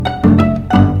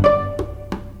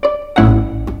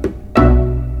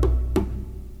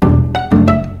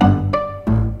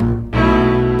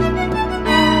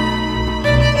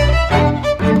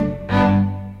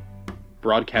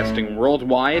broadcasting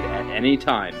worldwide at any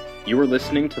time. You are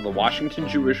listening to the Washington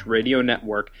Jewish Radio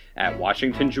Network at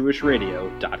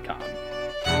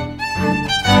washingtonjewishradio.com.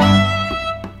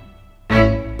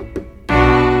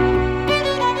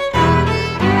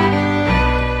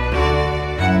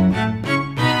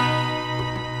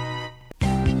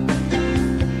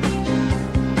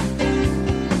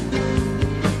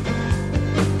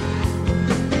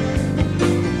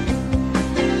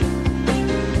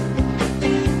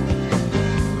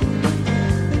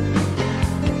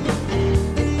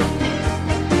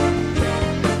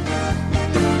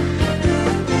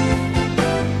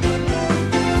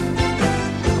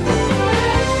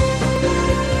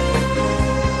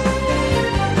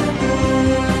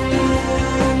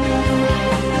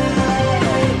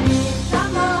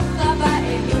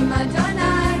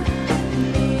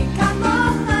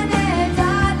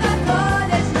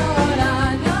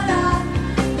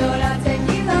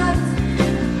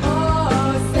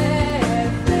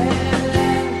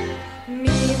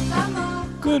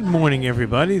 Good morning,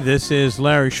 everybody. This is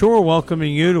Larry Shore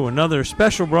welcoming you to another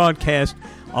special broadcast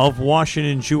of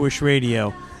Washington Jewish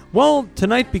Radio. Well,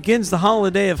 tonight begins the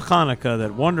holiday of Chanukah,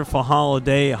 that wonderful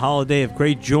holiday, a holiday of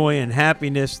great joy and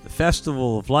happiness, the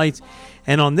Festival of Lights.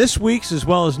 And on this week's as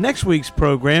well as next week's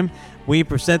program, we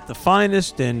present the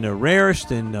finest and the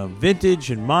rarest and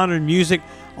vintage and modern music,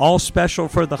 all special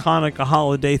for the Hanukkah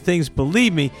holiday. Things,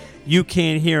 believe me, you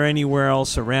can't hear anywhere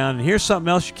else around. And here's something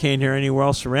else you can't hear anywhere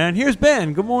else around. Here's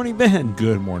Ben. Good morning, Ben.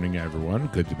 Good morning, everyone.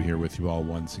 Good to be here with you all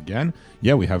once again.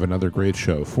 Yeah, we have another great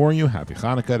show for you. Happy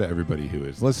Hanukkah to everybody who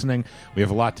is listening. We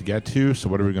have a lot to get to, so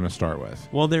what are we going to start with?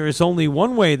 Well, there is only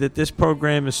one way that this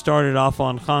program has started off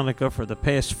on Hanukkah for the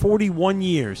past 41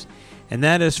 years, and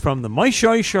that is from the Moshe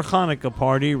Isher Chanukah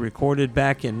Party, recorded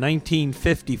back in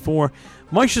 1954.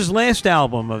 Moshe's last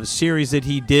album of a series that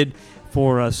he did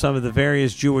for some of the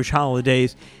various Jewish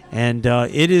holidays, and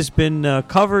it has been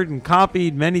covered and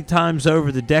copied many times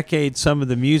over the decades, some of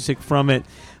the music from it.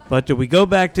 But we go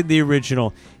back to the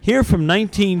original. Here from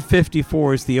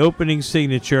 1954 is the opening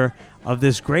signature of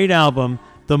this great album,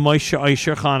 the Moshe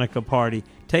Isher Chanukah Party.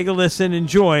 Take a listen,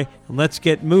 enjoy, and let's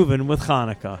get moving with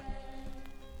Hanukkah.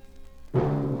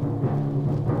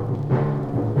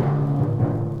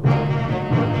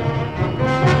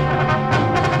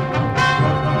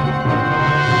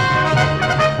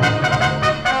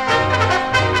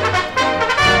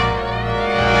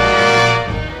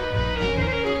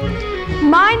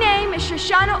 My name is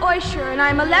Shoshana Oisher, and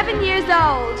I'm 11 years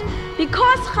old.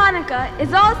 Because Hanukkah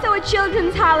is also a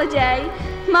children's holiday,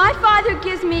 my father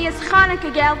gives me as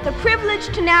Hanukkah Gelt the privilege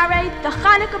to narrate the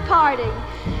Hanukkah Party.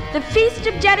 The Feast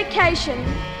of Dedication,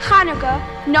 Hanukkah,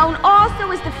 known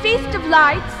also as the Feast of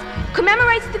Lights,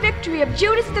 commemorates the victory of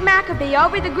Judas the Maccabee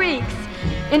over the Greeks.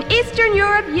 In Eastern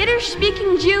Europe,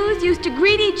 Yiddish-speaking Jews used to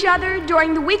greet each other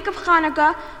during the week of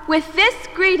Hanukkah with this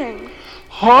greeting.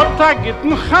 Hot a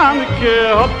gitn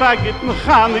Chanukah,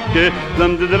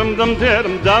 dum dum dum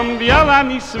dum, biala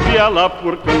nis biala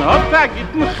purken. Hot a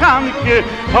gitn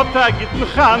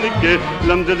Chanukah,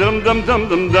 dum dum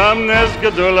dum dum, nes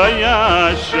gadol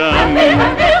hayasham.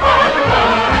 Happy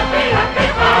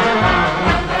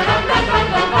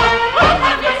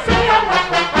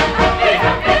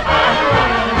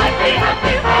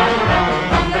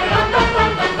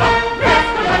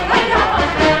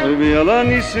Viela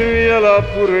nis viela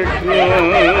purkna,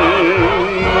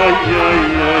 ay ay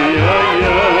ay ay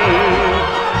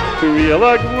ay.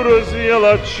 Viela guros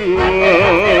viela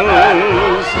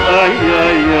chus, ay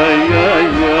ay ay ay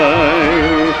ay.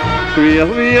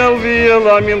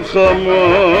 Viela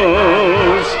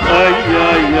milchamos, ay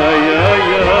ay ay ay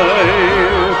ay.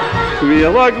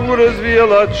 Viela guros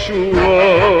viela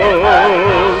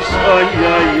chus, ay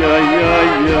ay ay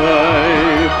ay ay.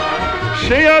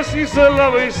 Sheyas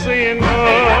Yisrael saying, ay,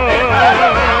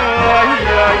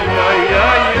 ay, ay,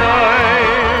 ay, ay.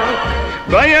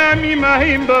 Vayami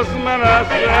mahim bazman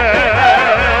hazeh,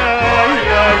 ay,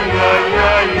 ay, ay,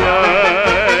 ay, ay.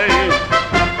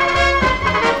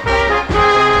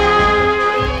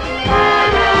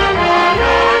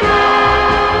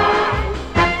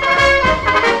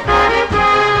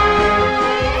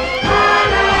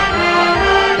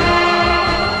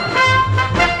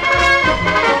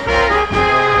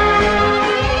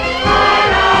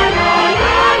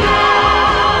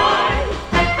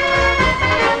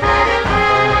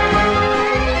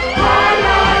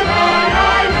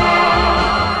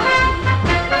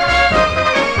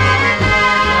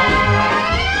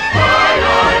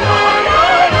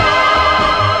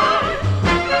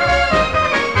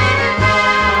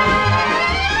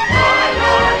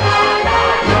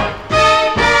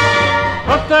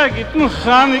 git nu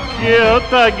Chanukah,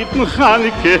 hota git nu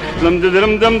Chanukah, lam de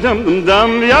dum dum dum dum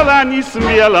dum, yala nis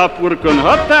mi yala purkon,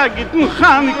 hota git nu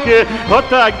Chanukah,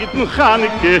 hota git nu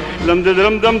Chanukah, lam de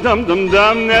dum dum dum dum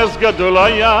dum, nes gadol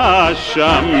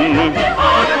hayasham.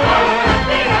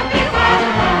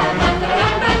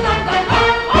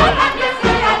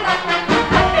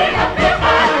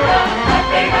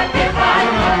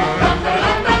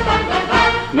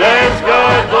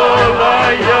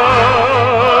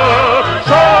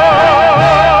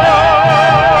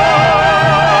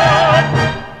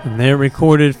 They're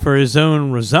recorded for his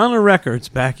own Rosanna Records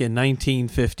back in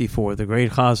 1954. The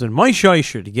great Chazan Moshe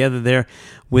Isher together there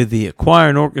with the choir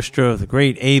and orchestra of the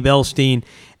great Abe Elstein,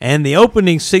 and the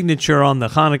opening signature on the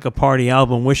Chanukah Party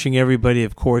album, wishing everybody,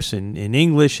 of course, in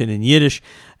English and in Yiddish,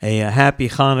 a happy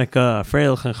Chanukah, a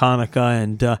Freilich Chanukah,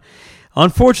 and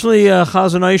unfortunately,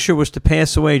 Chazan Isher was to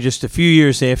pass away just a few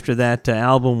years after that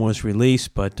album was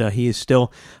released, but he is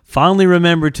still fondly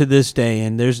remembered to this day,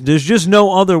 and there's just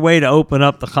no other way to open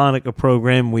up the Chanukah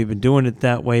program. We've been doing it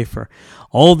that way for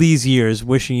all these years,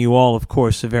 wishing you all, of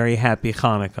course, a very happy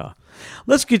Chanukah.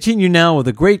 Let's continue now with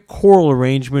a great choral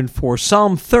arrangement for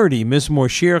Psalm 30, Mizmor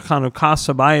Shir Chanukah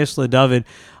Sabayis LeDavid,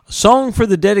 a song for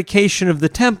the dedication of the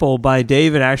temple by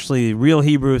David. Actually, the real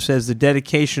Hebrew says the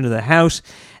dedication of the house.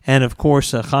 And, of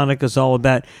course, Chanukah is all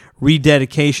about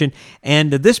rededication.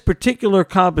 And this particular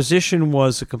composition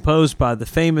was composed by the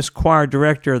famous choir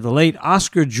director, the late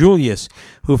Oscar Julius,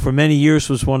 who for many years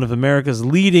was one of America's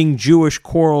leading Jewish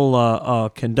choral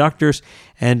conductors,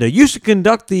 and used to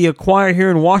conduct the choir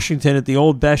here in Washington at the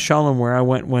old Beth Shalom, where I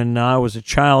went when I was a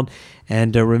child,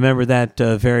 and remember that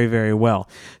very, very well.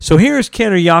 So here's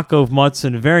Kenner Yaakov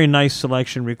Mutzin, a very nice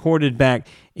selection recorded back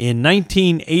in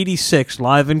 1986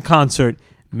 live in concert,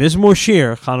 Mizmor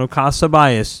Shir Chanukah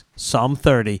Sabayis, Psalm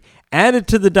 30, added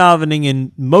to the davening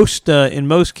in most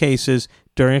cases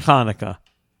during Chanukah.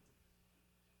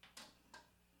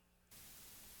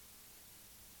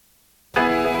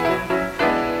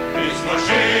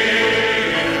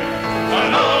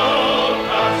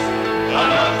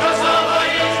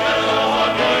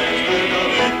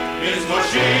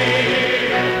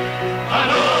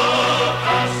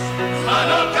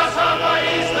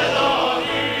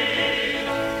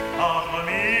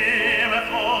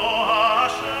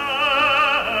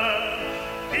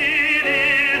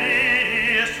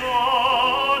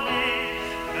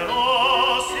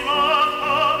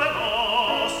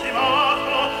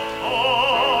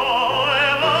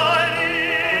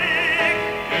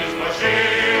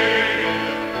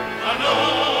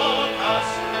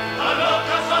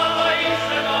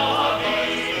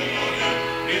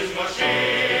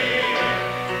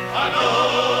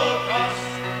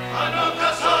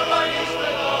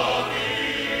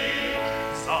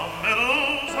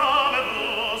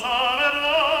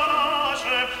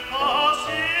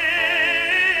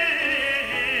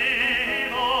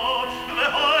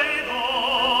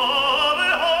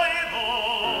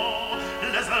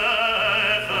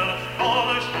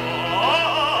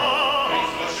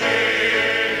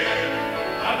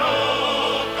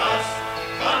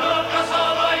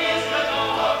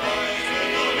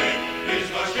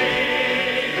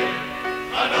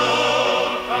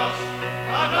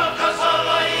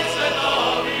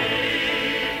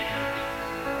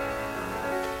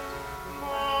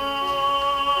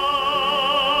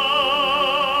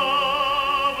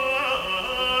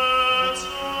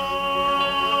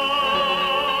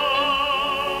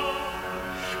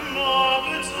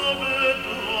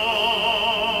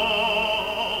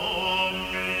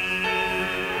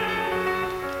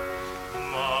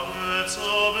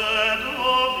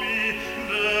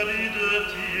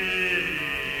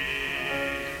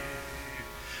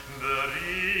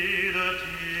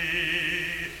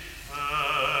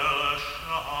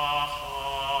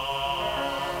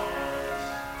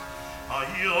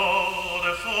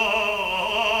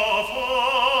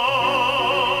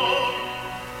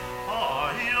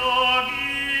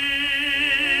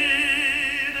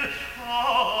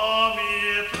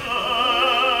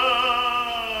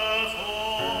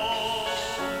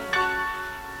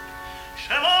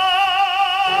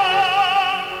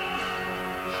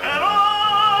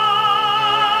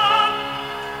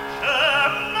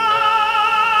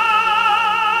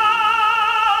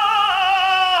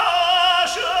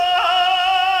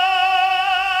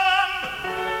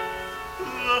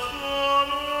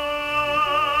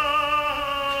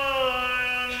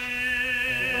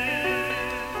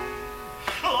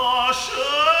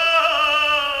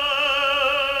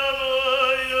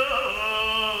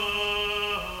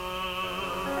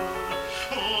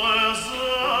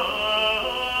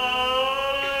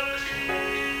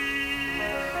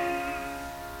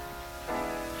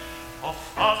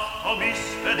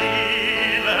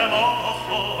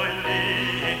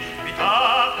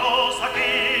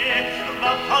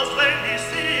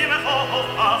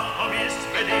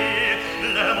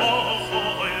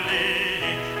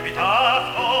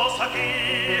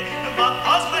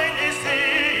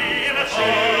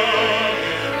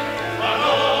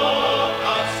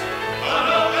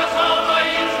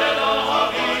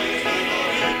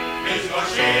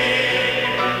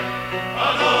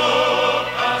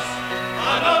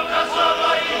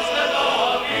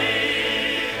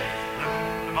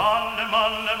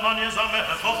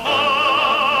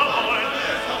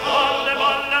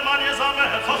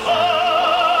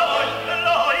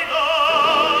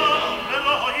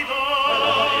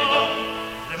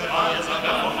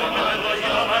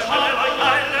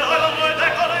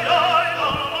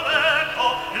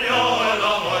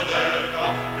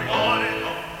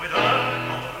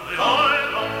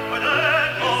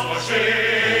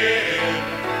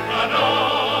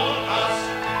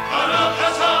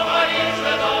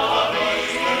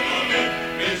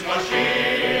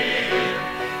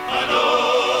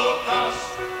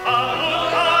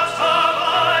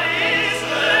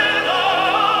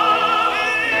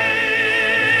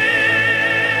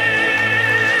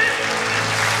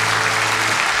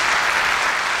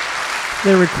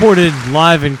 They recorded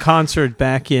live in concert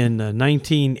back in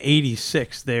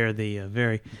 1986. There, the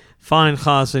very fine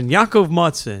chazan Yaakov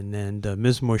Mutzin and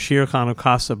Mizmor Shir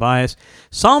Chanukah Sabayis.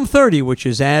 Psalm 30, which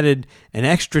has added an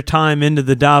extra time into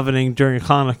the davening during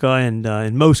Hanukkah, and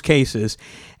in most cases.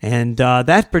 And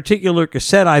that particular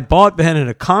cassette I bought Ben at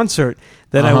a concert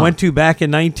that I went to back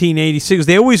in 1986.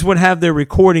 They always would have their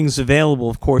recordings available,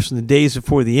 of course, in the days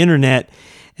before the internet.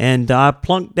 And I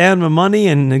plunked down my money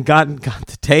and got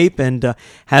the tape and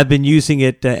have been using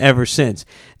it ever since.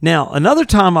 Now, another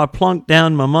time I plunked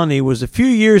down my money was a few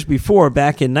years before,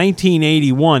 back in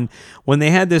 1981, when they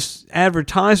had this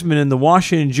advertisement in the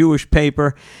Washington Jewish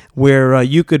paper where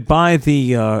you could buy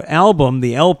the album,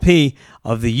 the LP,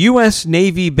 of the U.S.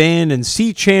 Navy Band and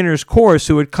Sea Chanters Chorus,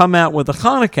 who had come out with a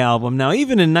Chanukah album. Now,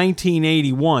 even in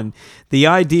 1981, the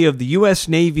idea of the U.S.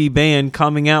 Navy Band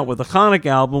coming out with a Chanukah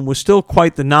album was still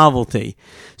quite the novelty.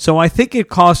 So I think it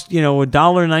cost,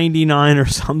 $1.99 or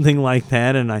something like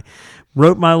that, and I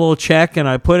wrote my little check and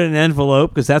I put it in an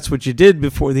envelope, because that's what you did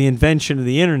before the invention of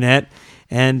the internet,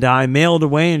 and I mailed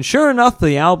away, and sure enough,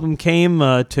 the album came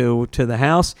to the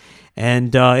house.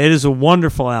 And it is a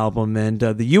wonderful album, and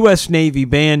the U.S. Navy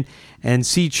Band and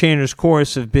Sea Chanters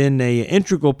Chorus have been an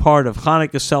integral part of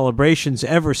Hanukkah celebrations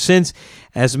ever since.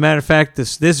 As a matter of fact,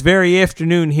 this very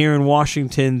afternoon here in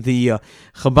Washington, the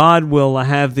Chabad will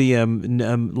have the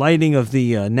lighting of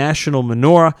the national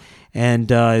menorah,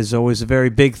 and is always a very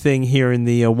big thing here in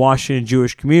the Washington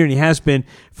Jewish community. Has been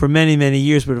for many, many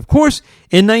years. But of course,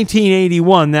 in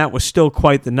 1981, that was still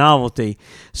quite the novelty.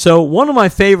 So one of my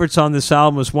favorites on this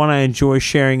album is one I enjoy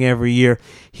sharing every year.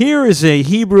 Here is a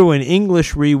Hebrew and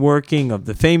English reworking of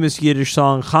the famous Yiddish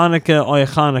song Chanukah, Oy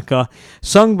Chanukah,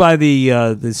 sung by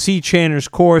the Sea Chanters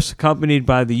Chorus, accompanied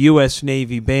by the U.S.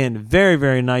 Navy Band. Very,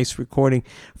 very nice recording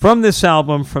from this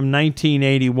album from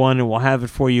 1981, and we'll have it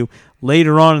for you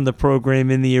later on in the program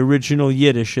in the original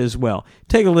Yiddish as well.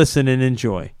 Take a listen and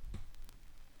enjoy.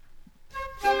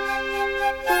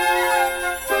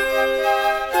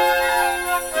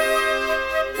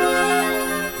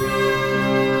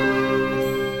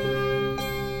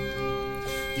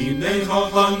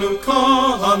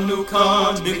 Chanukah,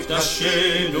 Chanukah,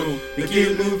 Mikdashenu,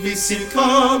 Begilu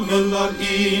v'simcha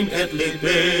mela'im et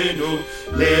lebenu,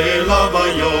 Leila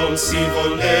v'yom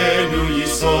sivonenu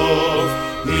yisov,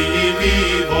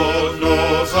 Milivot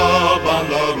locha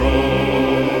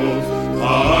b'larov.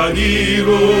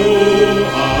 Haniru,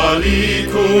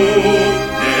 haliku,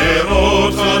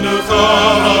 nerot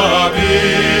Chanukah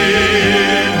rabim,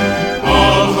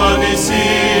 al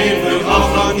hanisim ve'al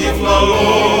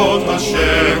haniflaot,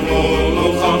 Asher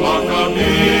moloch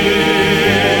ha'makamim,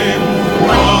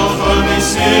 al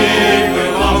hanisim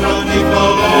ve'al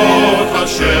haniflaot,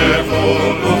 Asher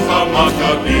moloch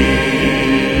ha'makamim.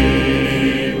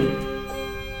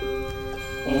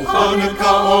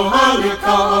 O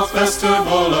Hanukkah, a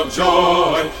festival of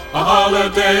joy, a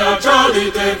holiday, a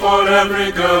jolly day for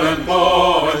every girl and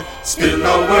boy. Spin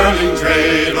the whirling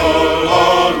dreidel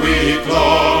all week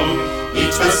long,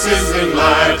 each the sizzling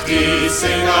light geese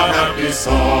sing a happy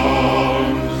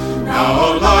song.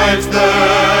 Now light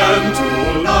them,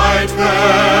 tonight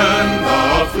then,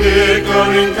 the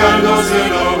flickering candles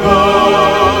in a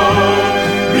row.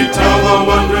 We tell the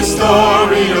wondrous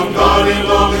story of God in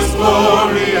all His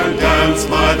glory, and dance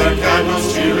by the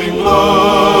candles cheering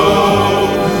glow.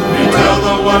 We tell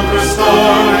the wondrous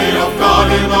story of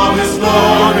God in all His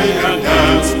glory, and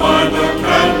dance by the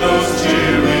candles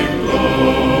cheering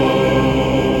glow.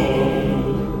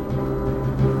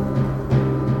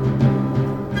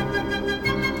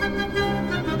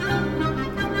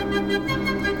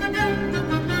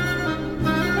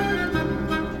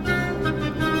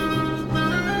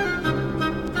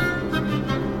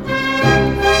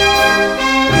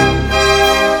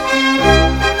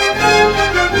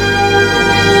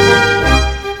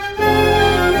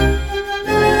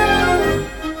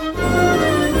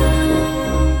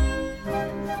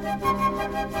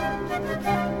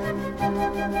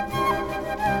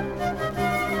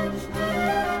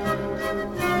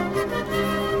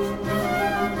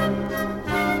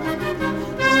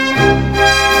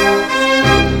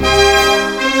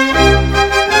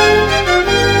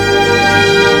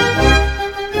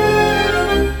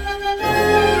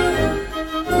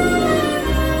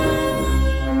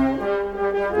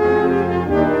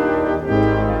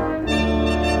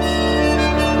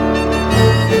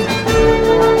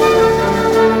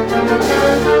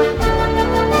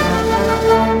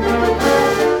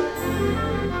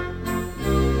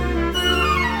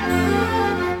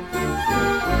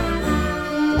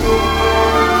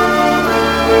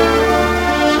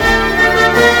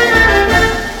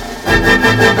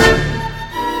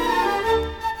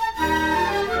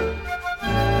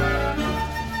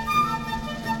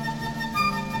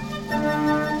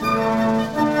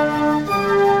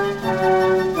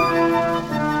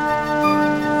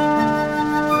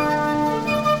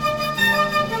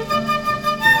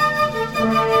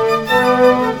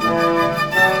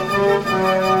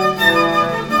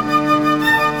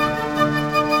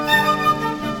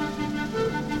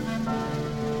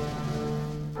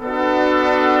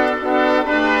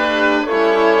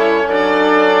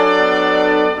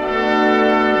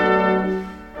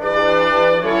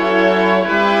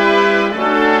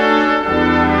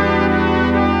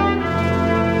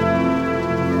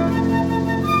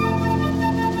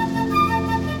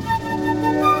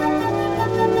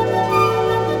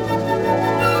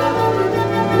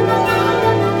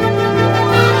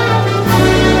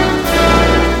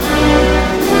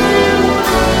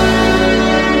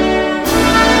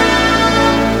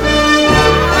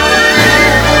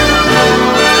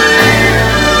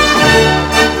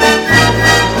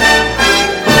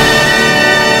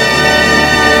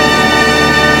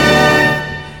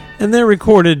 And they're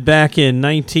recorded back in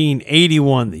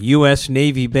 1981, the U.S.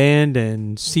 Navy Band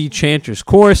and Sea Chanters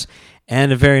Chorus,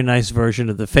 and a very nice version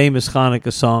of the famous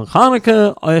Chanukah song,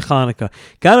 Chanukah, Oy Chanukah.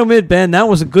 Gotta admit, Ben, that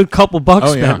was a good couple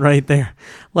bucks spent right there.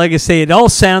 Like I say, it all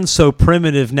sounds so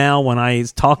primitive now when I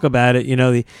talk about it. You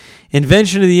know, the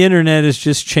invention of the internet has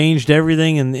just changed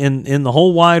everything in the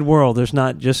whole wide world. There's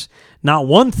not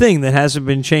one thing that hasn't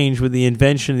been changed with the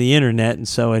invention of the internet, and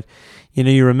so it, you know,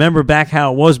 you remember back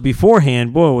how it was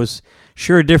beforehand. Boy, it was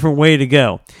sure a different way to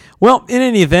go. Well, in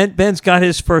any event, Ben's got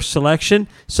his first selection,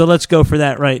 so let's go for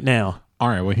that right now. All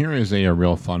right, well, here is a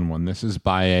real fun one. This is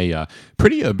by a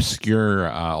pretty obscure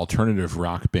alternative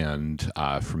rock band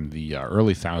from the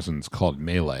early thousands called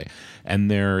Melee.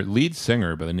 And their lead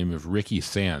singer, by the name of Ricky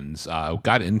Sands,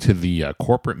 got into the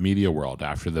corporate media world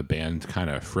after the band kind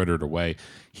of frittered away.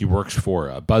 He works for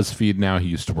BuzzFeed now. He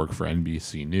used to work for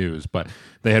NBC News. But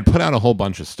they had put out a whole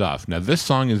bunch of stuff. Now, this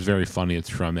song is very funny. It's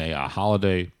from a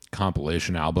holiday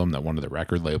compilation album that one of the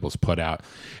record labels put out,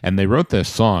 and they wrote this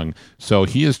song. So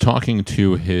he is talking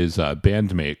to his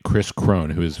bandmate Chris Crone,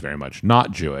 who is very much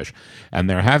not Jewish, and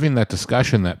they're having that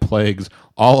discussion that plagues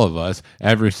all of us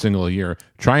every single year,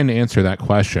 trying to answer that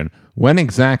question: when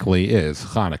exactly is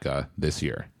Chanukah this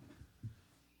year?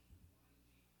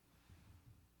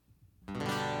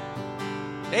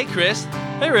 Hey Chris.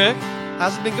 Hey Rick.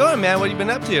 How's it been going, man? What have you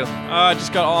been up to? I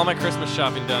just got all my Christmas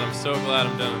shopping done. I'm so glad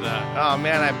I'm done with that. Oh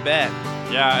man, I bet.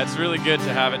 Yeah, it's really good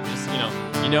to have it. Just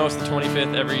you know, it's the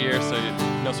 25th every year, so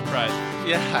no surprise.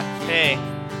 Yeah. Hey,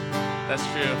 that's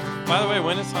true. By the way,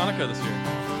 when is Hanukkah this year?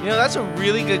 You know, that's a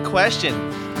really good question.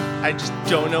 I just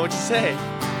don't know what to say.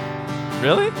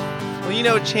 Really? Well, you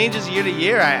know, it changes year to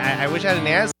year. I wish I had an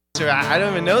answer. I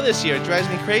don't even know this year. It drives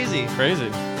me crazy. Crazy.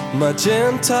 My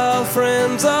Gentile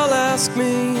friends all ask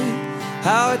me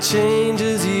how it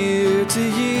changes year to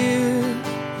year.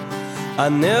 I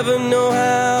never know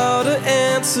how to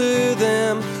answer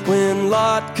them when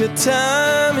Latka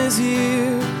time is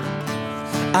here.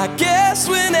 I guess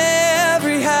when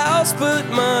every house but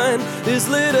mine is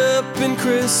lit up in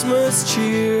Christmas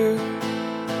cheer.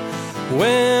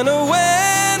 When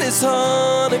is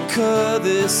Hanukkah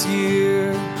this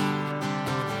year?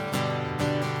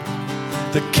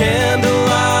 The candle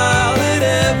aisle at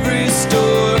every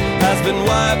store has been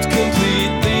wiped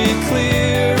completely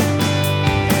clear.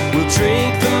 We'll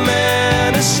drink the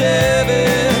Manischewitz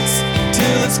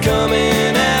till it's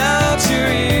coming out your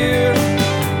ear.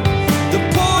 The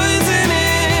poison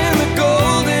in the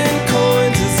golden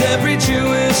coins is every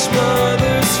Jewish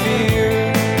mother's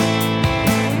fear.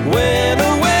 When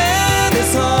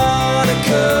is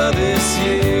Hanukkah this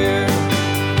year?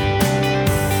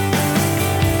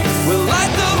 We'll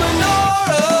light the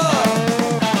menorah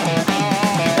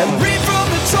and read from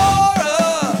the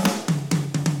Torah.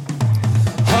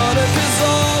 Hanukkah's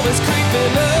always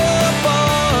creeping up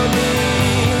on me.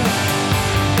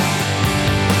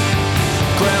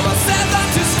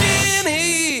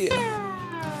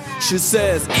 She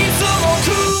says, eat some more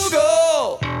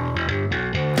kugel.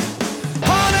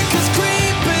 Hanukkah's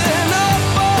creeping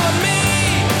up on me.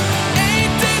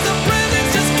 8 days of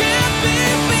presents just can't be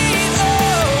beat.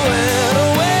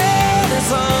 Oh, when is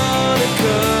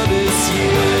Hanukkah this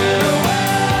year?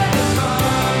 When is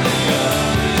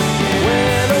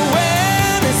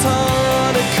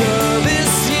Hanukkah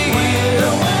this year?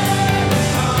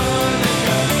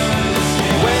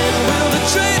 When will the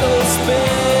dreidel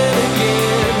spin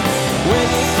again? When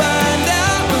you find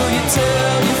out, will you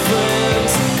tell your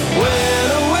friends?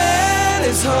 When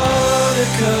is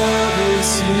Hanukkah this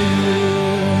year?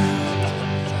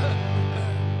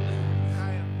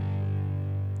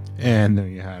 And there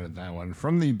you had it, that one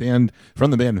from the band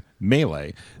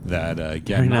Melee that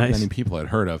again not many people had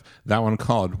heard of. That one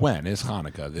called "When Is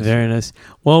Hanukkah This Very Year?" nice.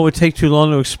 Well, it would take too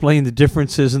long to explain the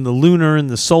differences in the lunar and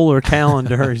the solar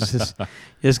calendar. It's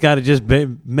just got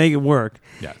to make it work.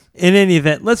 Yes. In any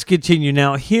event, let's continue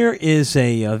now. Here is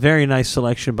a very nice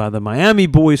selection by the Miami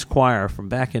Boys Choir from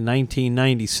back in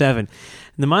 1997. And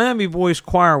the Miami Boys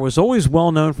Choir was always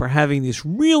well known for having these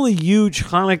really huge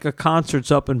Hanukkah concerts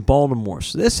up in Baltimore.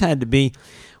 So this had to be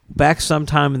back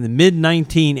sometime in the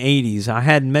mid-1980s. I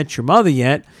hadn't met your mother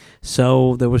yet,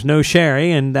 so there was no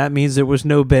Sherry, and that means there was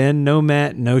no Ben, no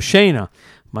Matt, no Shayna.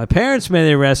 My parents, may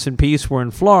they rest in peace, were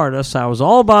in Florida, so I was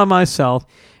all by myself.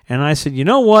 And I said, you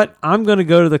know what? I'm going to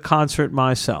go to the concert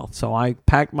myself. So I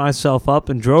packed myself up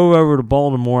and drove over to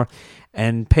Baltimore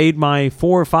and paid my $4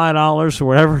 or $5 or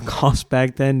whatever it cost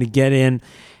back then to get in,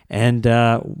 and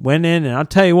went in. And I'll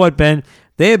tell you what, Ben,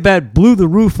 they about blew the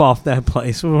roof off that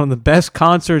place. It was one of the best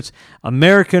concerts,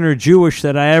 American or Jewish,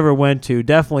 that I ever went to.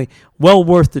 Definitely well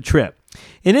worth the trip.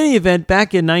 In any event,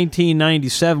 back in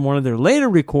 1997, one of their later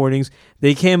recordings,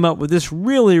 they came up with this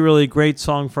really, really great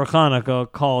song for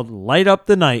Hanukkah called Light Up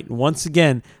the Night. And once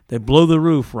again, they blow the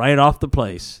roof right off the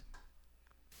place.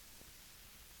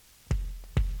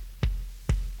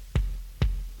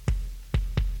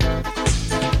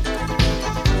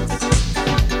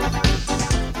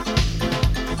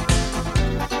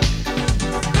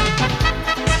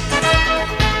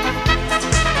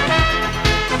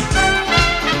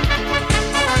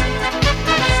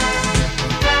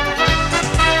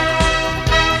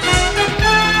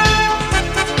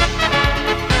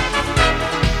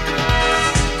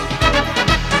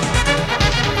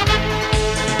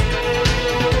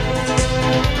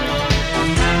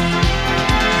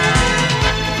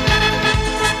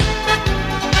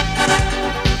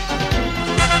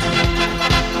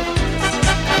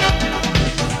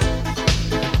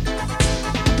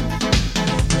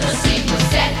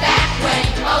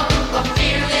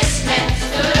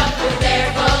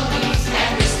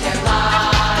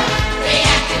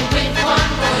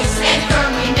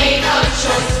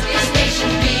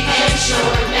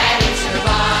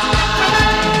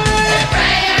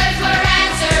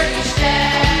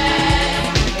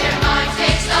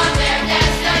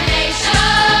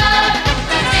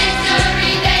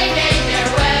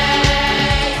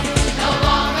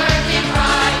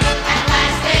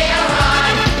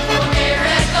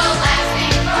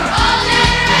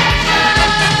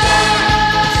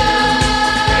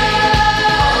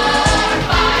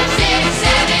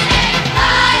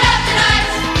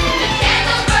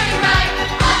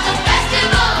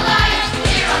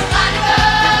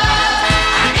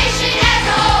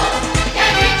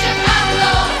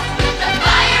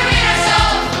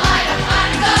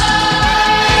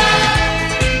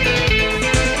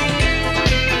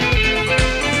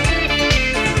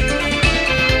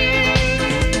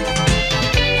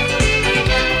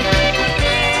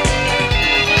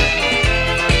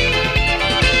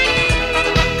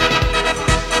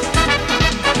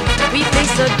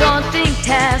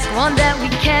 one that we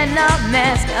cannot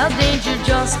mask, a danger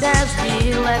just as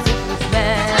real as it was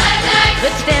masked.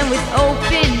 Let's stand with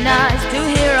open eyes to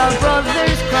hear our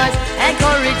brothers' cries, and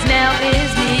courage now is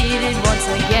needed once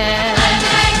again.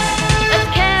 Let's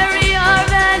carry our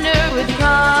banner with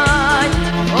pride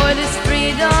for this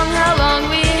freedom, how long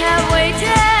we have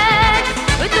waited,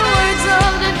 with the words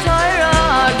of the Torah,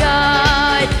 our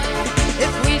guide.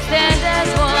 If we stand as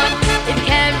one, it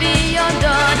can be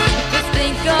undone. Just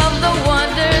think of the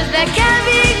wonders that can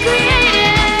be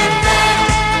created.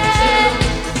 2,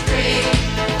 3,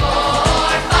 4,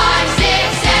 5,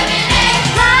 6, 7,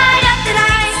 8. Light up the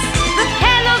night, the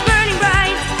candles burning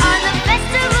bright on the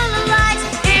festival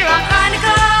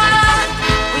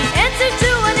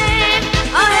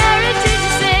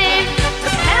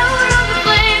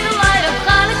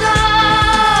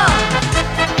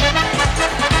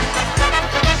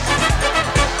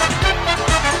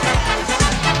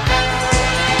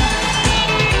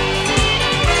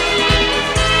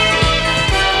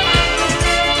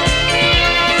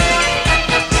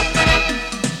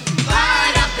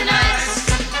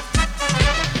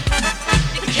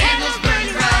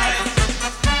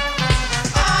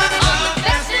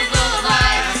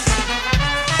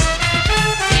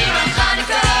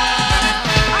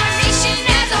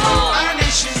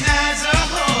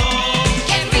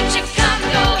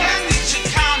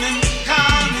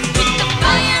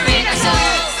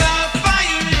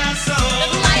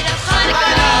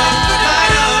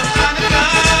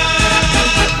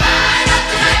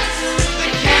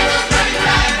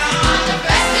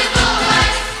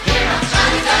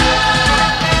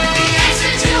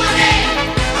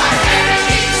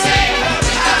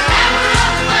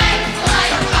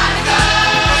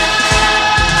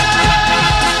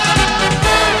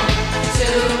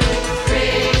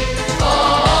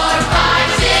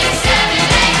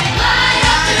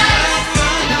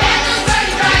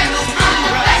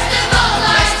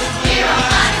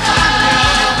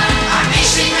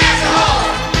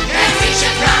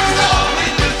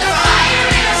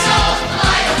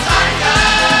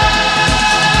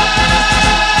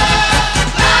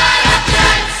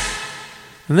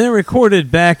And they're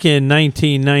recorded back in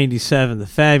 1997, the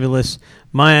fabulous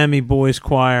Miami Boys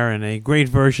Choir, and a great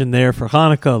version there for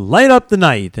Hanukkah, Light Up the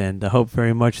Night, and I hope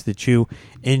very much that you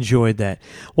enjoyed that.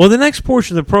 Well, the next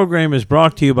portion of the program is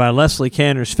brought to you by Leslie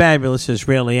Cantor's fabulous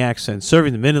Israeli accent,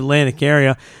 serving the Mid-Atlantic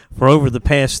area for over the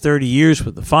past 30 years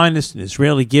with the finest in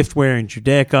Israeli giftware in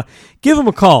Judaica. Give them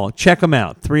a call. Check them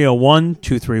out,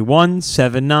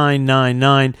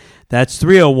 301-231-7999. That's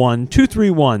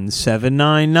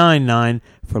 301-231-7999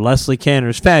 for Leslie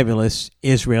Cantor's fabulous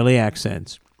Israeli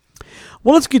accents.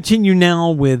 Well, let's continue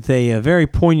now with a very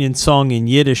poignant song in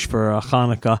Yiddish for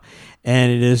Hanukkah,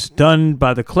 and it is done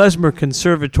by the Klezmer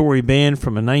Conservatory Band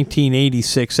from a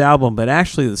 1986 album, but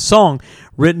actually the song,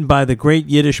 written by the great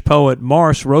Yiddish poet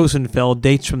Morris Rosenfeld,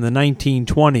 dates from the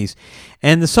 1920s.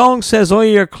 And the song says, "O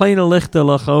ihr kleine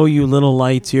Lichterlach, oh you little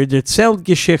lights, ihr erzählt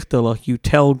Geschichtelach, you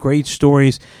tell great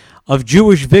stories of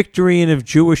Jewish victory and of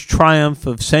Jewish triumph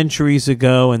of centuries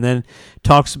ago," and then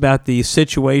talks about the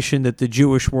situation that the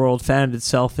Jewish world found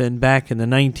itself in back in the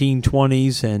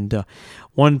 1920s. And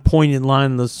one poignant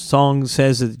line in the song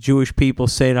says that the Jewish people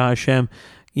say to Hashem,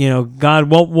 you know,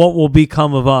 God, what will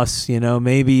become of us? You know,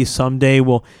 maybe someday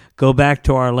we'll go back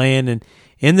to our land. And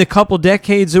in the couple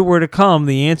decades that were to come,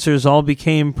 the answers all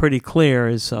became pretty clear,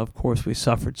 as, of course, we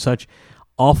suffered such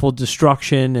awful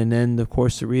destruction, and then, of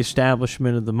course, the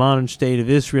reestablishment of the modern state of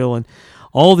Israel and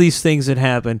all these things that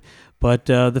happened. But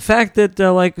the fact that,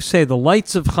 like I say, the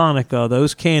lights of Hanukkah,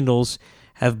 those candles,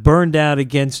 have burned out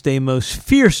against a most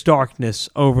fierce darkness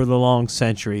over the long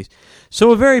centuries.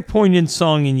 So a very poignant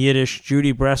song in Yiddish,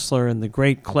 Judy Bressler and the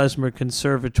great Klezmer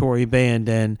Conservatory Band,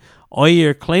 and O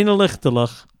ihr kleine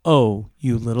Lichterlach, oh,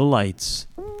 you little lights.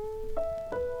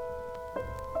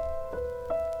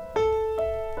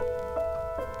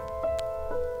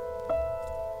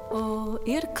 O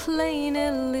ihr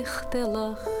kleine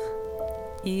Lichterlach,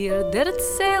 ihr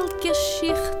erzählt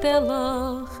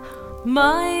Geschichtelach,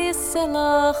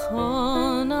 Meiselach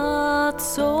on a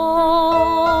Zoll.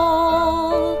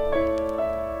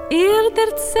 Ihr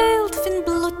erzählt von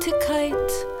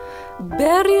Blutigkeit,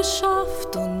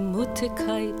 Bergschaft und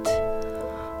Mutigkeit,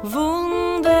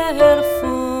 Wunder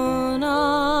von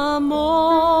Amol.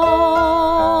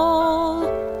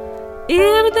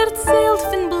 Ihr erzählt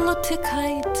von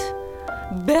Blutigkeit,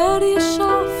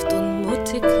 Bergschaft und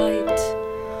Mutigkeit,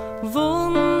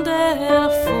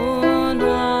 Wunder von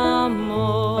Amol.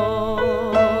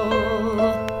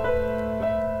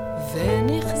 Wenn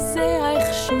ich seh euch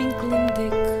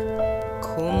schminklindig,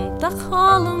 kommt ach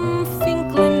allem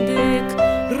finklindig,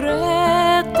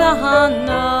 rett an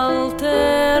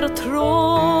alter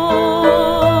Träum.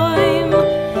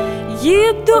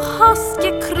 Du hast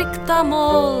gekriegt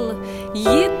amol,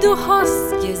 du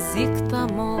hast gesiegt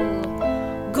amol,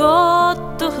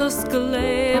 Gott, du hast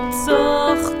gelebt,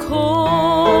 sag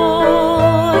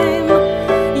koim.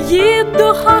 Du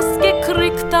hast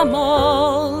gekriegt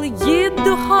amol,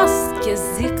 du hast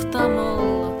gesiegt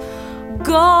amol,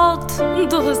 Gott,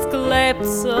 du hast gelebt,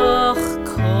 sag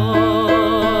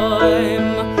koim.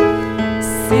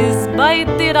 Sis bei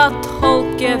dir a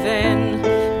Tolk gewinn,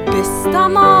 bist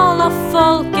amol a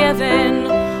Volk gewinn,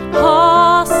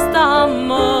 hast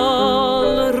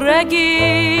amol regiert,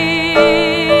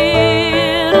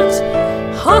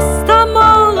 hast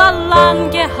amol a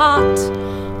Land gehad,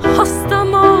 hast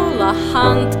amol a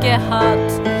Hand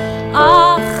gehad,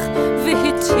 ach,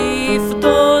 wie tief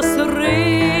das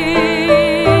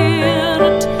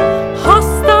rührt.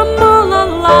 Hast amol a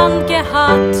Land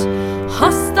gehad,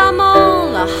 hast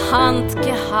amol a Hand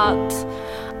gehad,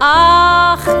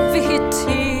 ach, wie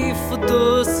tief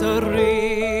das rührt.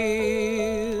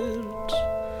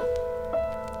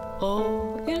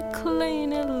 Oh, ihr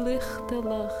kleine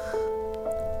Lichterlach,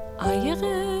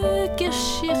 eure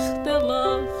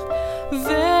Geschichtelach,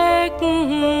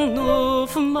 wecken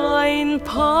auf mein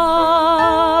Pein.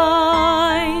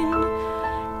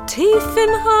 Tief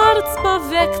in Herz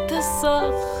bewegt es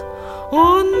sich,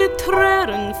 und mit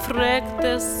Tränen fragt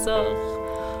es sich,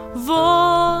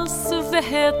 was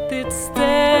wird jetzt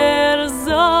der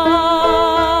sein?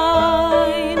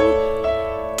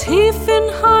 Tief in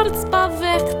Herz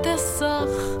bewegt es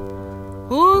sich,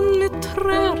 und mit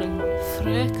Tränen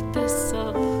fragt es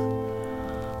sich,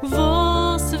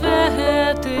 was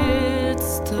wird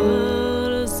jetzt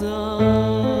der sein?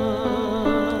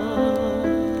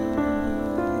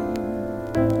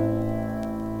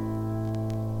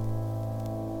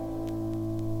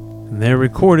 They're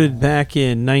recorded back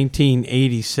in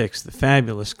 1986, the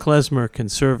fabulous Klezmer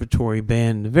Conservatory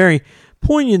Band. A very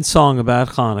poignant song about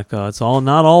Hanukkah. It's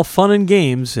not all fun and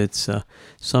games. It's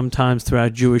sometimes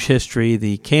throughout Jewish history,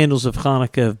 the candles of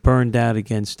Hanukkah have burned out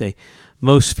against a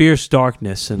most fierce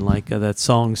darkness. And like that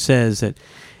song says, that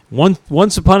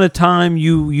once upon a time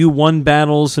you won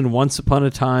battles, and once upon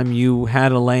a time you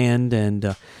had a land.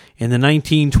 And in the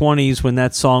 1920s, when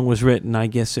that song was written, I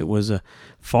guess it was a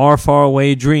far, far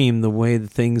away dream, the way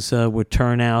that things would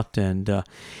turn out. And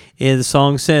the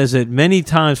song says that many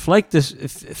times, fragt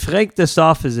des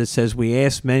oft, as it says, we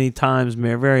ask many times,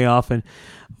 very often,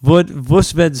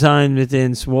 was wird sein mit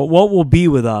uns, what will be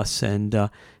with us? And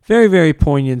very, very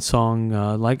poignant song.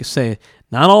 Like I say,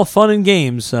 not all fun and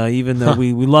games, even though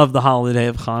we love the holiday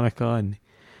of Hanukkah and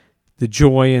the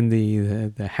joy and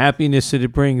the happiness that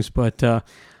it brings. But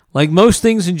like most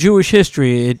things in Jewish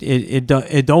history,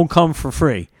 it don't come for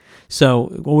free.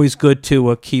 So always good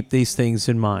to keep these things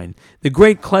in mind. The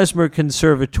Great Klezmer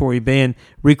Conservatory Band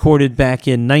recorded back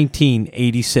in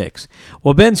 1986.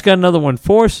 Well, Ben's got another one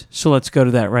for us, so let's go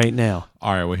to that right now.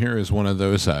 All right, well, here is one of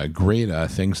those great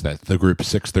things that the group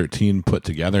 613 put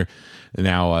together.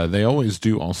 Now, they always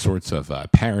do all sorts of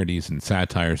parodies and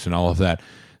satires and all of that.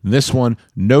 This one,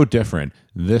 no different.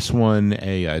 This one,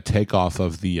 a takeoff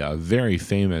of the very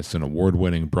famous and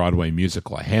award-winning Broadway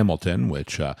musical Hamilton,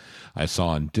 which I saw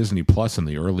on Disney Plus in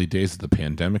the early days of the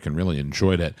pandemic and really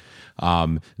enjoyed it.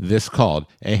 This called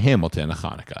A Hamilton a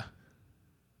Hanukkah.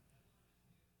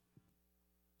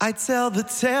 I tell the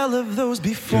tale of those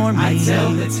before me. I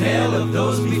tell the tale of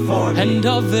those before me. And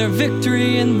of their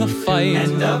victory in the fight.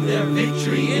 And of their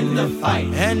victory in the fight.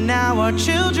 And now our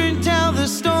children tell the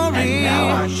story. And now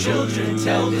our children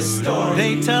tell the story.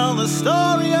 They tell the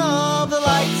story of the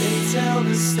light. They tell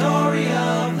the story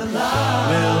of the light.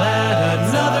 We'll add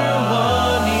another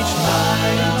one each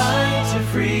night. Light to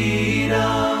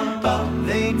freedom.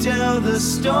 They tell the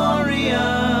story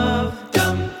of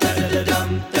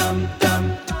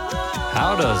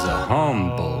How does a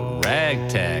humble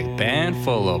ragtag band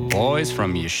full of boys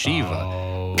from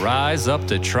yeshiva rise up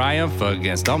to triumph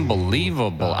against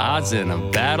unbelievable odds in a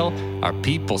battle our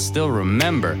people still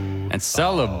remember and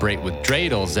celebrate with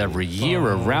dreidels every year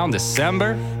around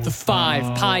December? The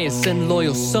 5 pious and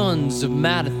loyal sons of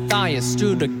Mattathias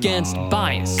stood against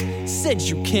bias, said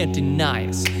you can't deny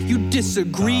us, you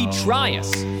disagree, try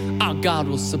us. Our God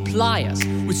will supply us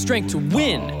with strength to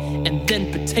win, and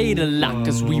then potato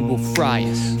lockers we will fry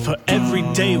us. For every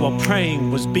day while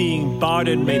praying was being barred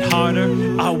and made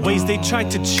harder, our ways they tried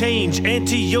to change.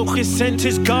 Antiochus sent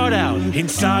his guard out.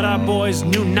 Inside our boys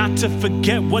knew not to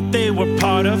forget what they were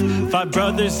part of. 5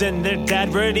 brothers and their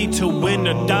dad ready to win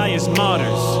or die as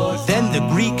martyrs. Then the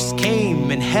Greeks came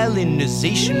and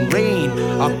Hellenization reigned.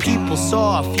 Our people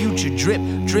saw our future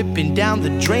dripping down the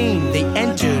drain. They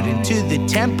entered into the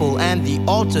temple and the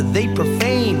altar they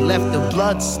profaned, left the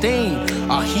blood stain.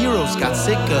 Our heroes got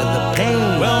sick of the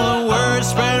pain. Well, the word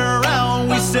spread around.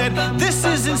 We said, this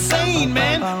is insane,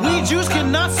 man. We Jews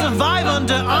cannot survive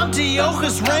under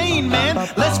Antiochus' reign, man.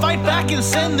 Let's fight back and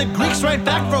send the Greeks right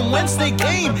back from whence they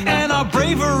came, and our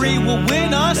bravery will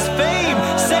win us fame.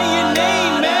 Say your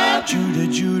name, man.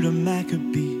 Judah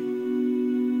Maccabee.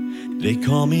 They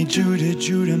call me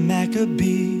Judah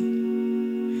Maccabee.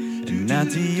 And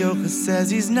Antiochus says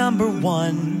he's number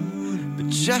 1. But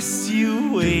just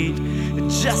you wait,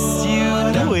 just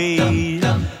you wait.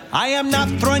 I am not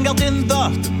throwing out in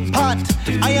the pot.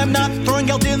 I am not throwing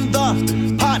out in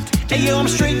the pot. Hey yo, I'm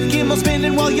straight gimbal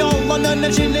spinning while y'all on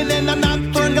the chinning, and I'm not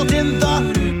throwing out in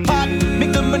the pot.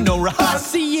 Make the menorah hot.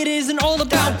 See, it isn't all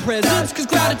about presents, cause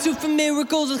gratitude for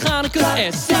miracles is Hanukkah's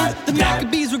essence. The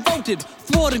Maccabees revolted,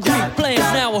 thwarted Greek plans.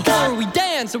 Now a horror we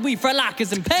dance, and we fry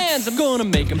latkes and pans. I'm gonna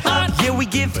make them hot. Yeah, we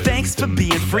give thanks for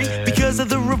being free because of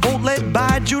the revolt led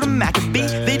by Judah Maccabee.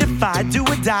 They defy, do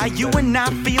or die. You and I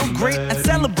feel great and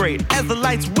celebrate as the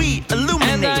lights we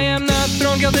illuminate. And I am not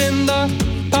throwing guilt in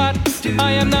the pot.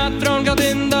 I am not throwing guilt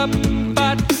in the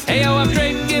pot. Hey yo, I'm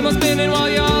straight gimbal spinning while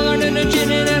y'all are in the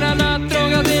chinning, and I'm not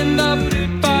throwing guilt in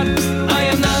the pot. I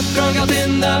am not throwing guilt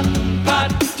in the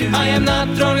pot. I am not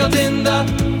throwing guilt in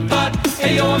the pot.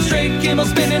 Hey yo, I'm straight gimbal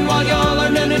spinning while y'all are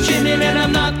in the chinning, and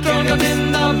I'm not throwing guilt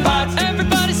in the pot.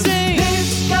 Everybody sing.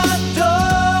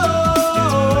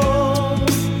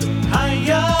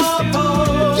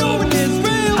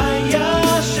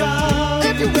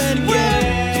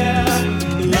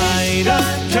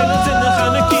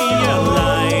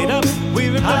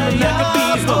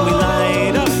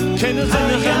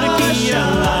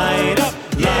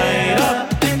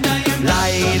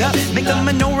 Make the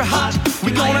menorah hot.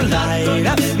 We're gonna light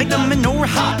up. Make the menorah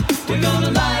hot. We're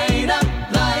gonna light up,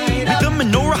 light up. Make the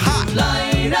menorah hot.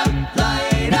 Light up,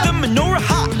 light up. Make the menorah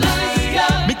hot. Light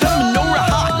up. Make the menorah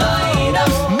hot. Light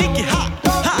up. Make it hot,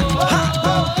 hot,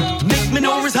 hot. Make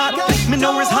menorahs hot. Make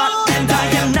menorahs hot. And I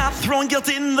am not throwing guilt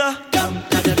in the.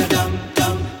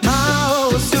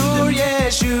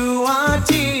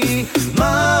 Yeshuati,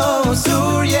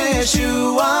 Maosur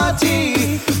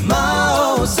Yeshuati,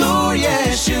 Maosur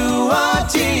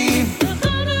Yeshuati.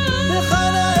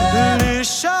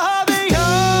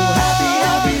 Happy,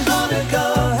 happy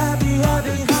Hanukkah, happy,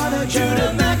 happy Hanukkah.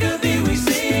 Judah Maccabee, we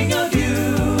sing of you,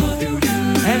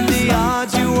 and the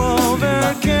odds you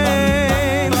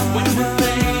overcame when we're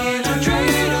playing our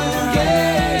dreidel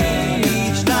game.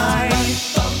 Each night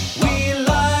we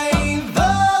light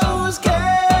those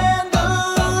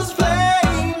candles,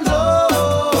 flames,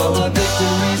 oh, the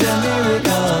victories and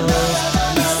miracles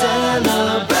we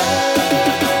celebrate.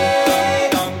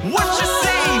 What you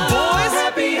say, boys?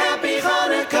 Happy, happy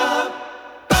Hanukkah.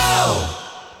 Bow.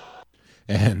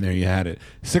 And there you had it.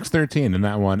 613 in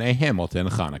that one, a Hamilton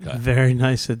Chanukah. Very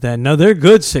nice at that. No, they're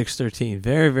good 613.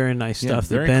 Very, very nice Yeah, stuff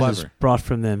that very Ben has clever. brought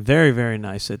from them. Very, very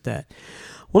nice at that.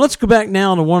 Well, let's go back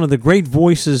now to one of the great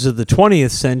voices of the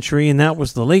 20th century, and that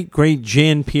was the late, great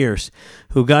Jan Pearce,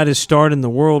 who got his start in the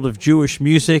world of Jewish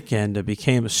music and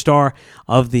became a star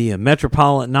of the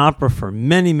Metropolitan Opera for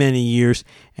many, many years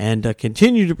and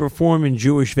continued to perform in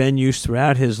Jewish venues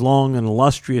throughout his long and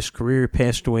illustrious career. He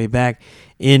passed away back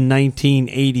in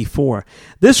 1984.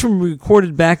 This one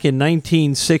recorded back in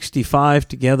 1965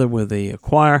 together with a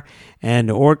choir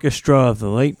and orchestra of the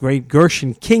late, great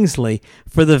Gershon Kingsley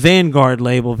for the Vanguard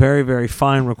label. Very, very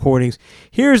fine recordings.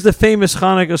 Here's the famous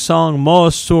Hanukkah song,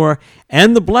 Moasur,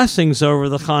 and the blessings over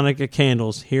the Hanukkah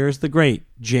candles. Here's the great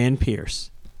Jan Pearce.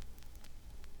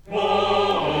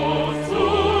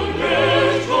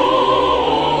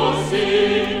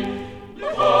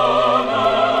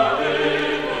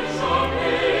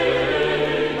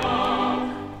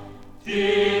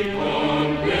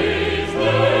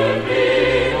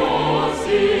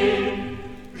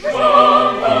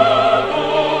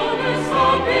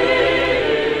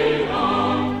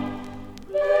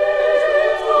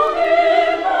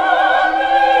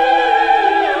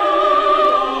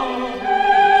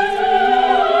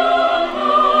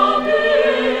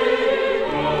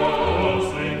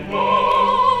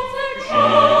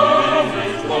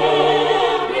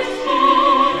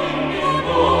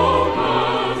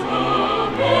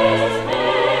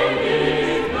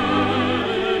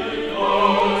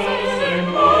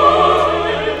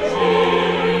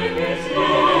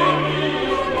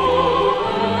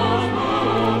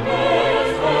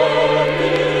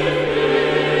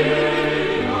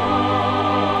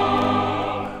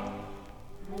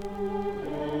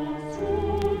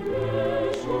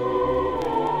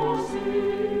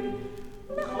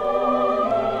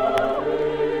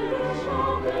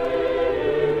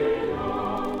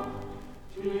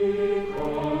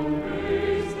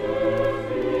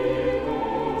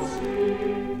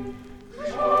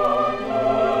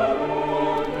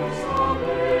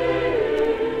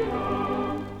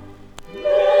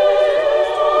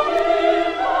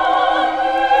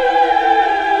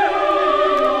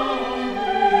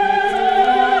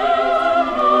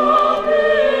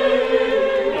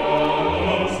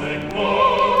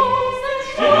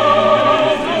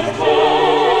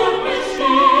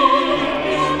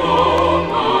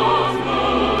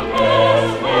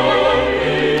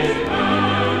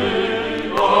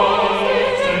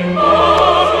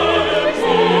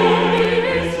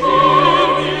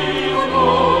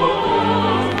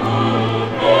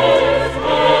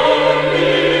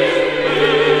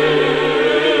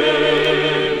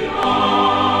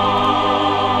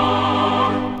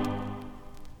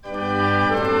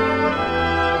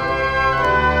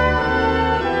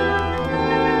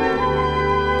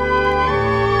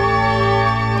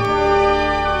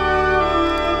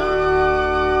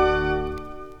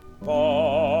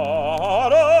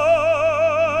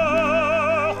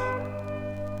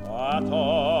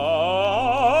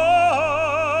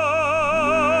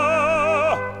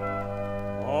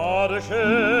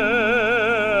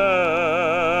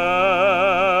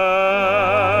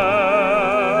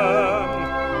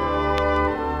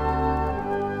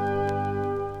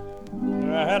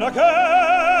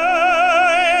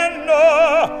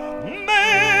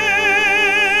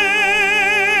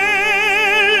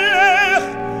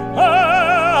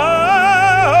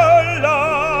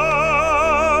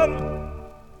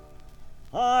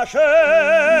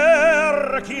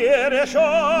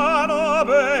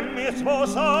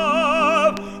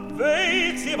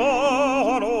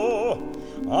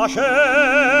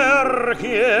 Asher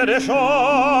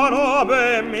Kiddushonu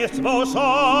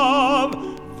b'mitzvosav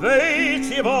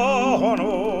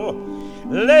v'tzivonu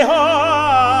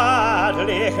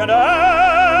lehadlich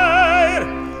neir,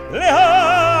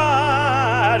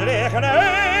 lehadlich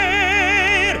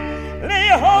neir,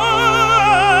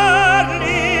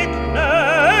 lehadlich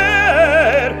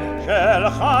neir shel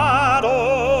Chador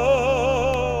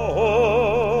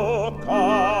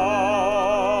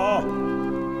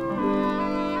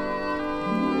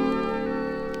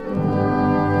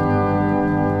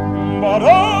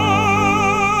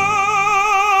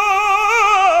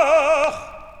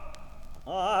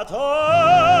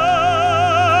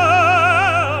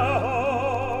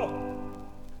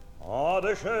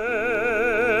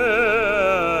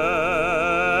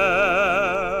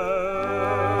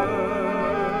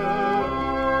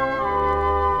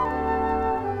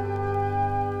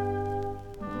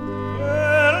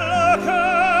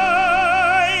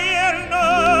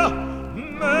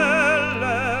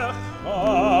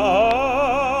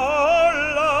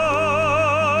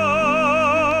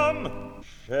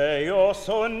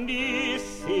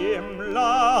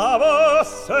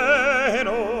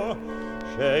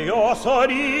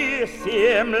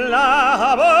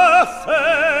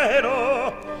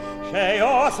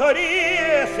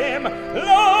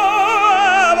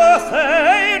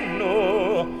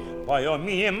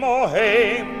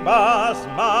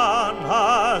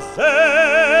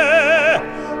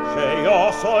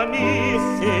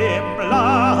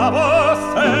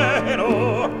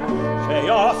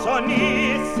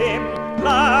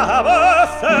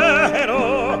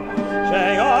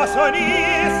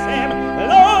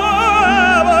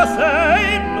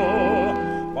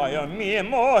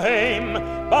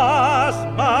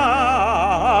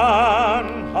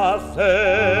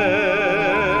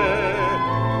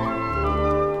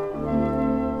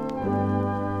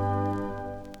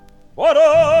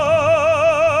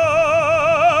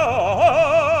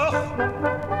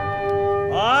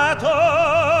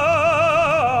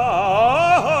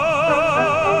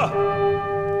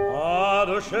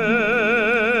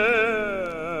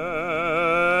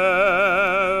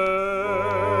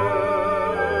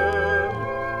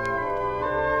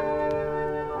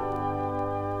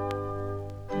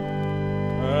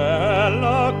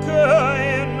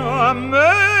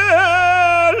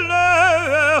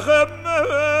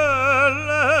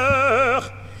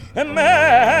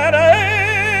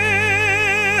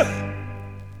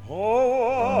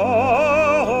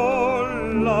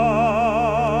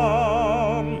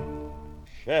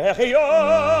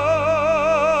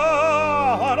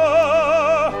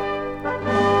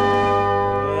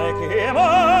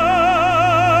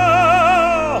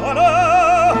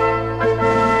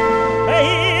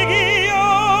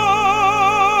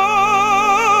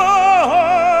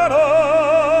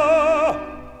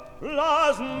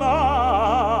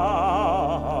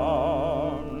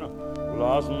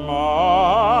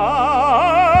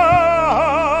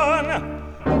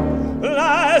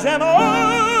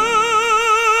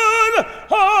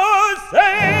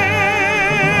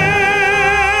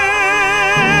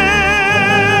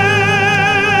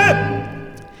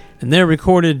And they're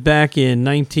recorded back in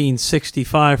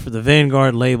 1965 for the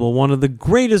Vanguard label, one of the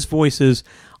greatest voices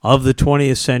of the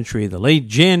 20th century, the late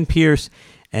Jan Pierce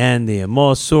and the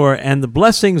Mosor and the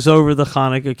Blessings Over the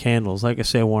Chanukah Candles. Like I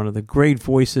say, one of the great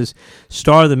voices,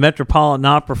 star of the Metropolitan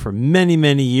Opera for many,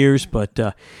 many years, but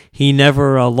he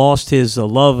never lost his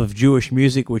love of Jewish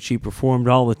music, which he performed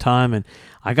all the time. And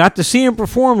I got to see him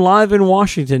perform live in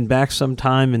Washington back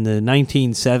sometime in the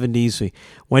 1970s. We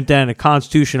went down to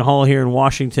Constitution Hall here in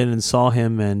Washington and saw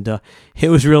him, and it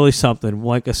was really something.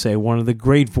 Like I say, one of the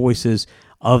great voices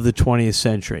of the 20th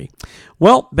century.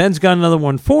 Well, Ben's got another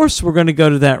one for us. We're going to go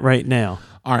to that right now.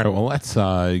 All right, well, let's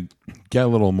get a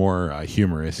little more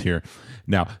humorous here.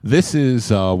 Now, this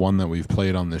is one that we've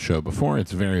played on the show before.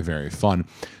 It's very, very fun.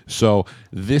 So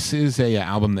this is a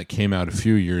album that came out a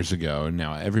few years ago.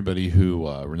 Now, everybody who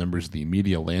remembers the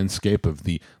media landscape of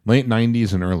the late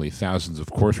 90s and early thousands,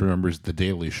 of course, remembers The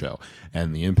Daily Show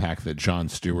and the impact that Jon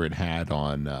Stewart had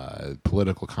on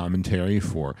political commentary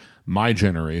for my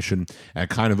generation and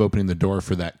kind of opening the door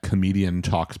for that comedian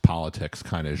talks politics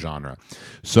kind of genre.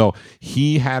 So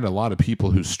he had a lot of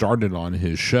people who started on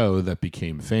his show that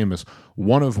became famous,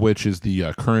 one of which is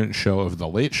the current show of The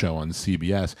Late Show on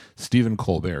CBS, Stephen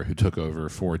Colbert, who took over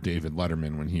for David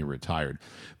Letterman when he retired.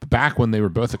 But back when they were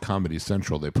both at Comedy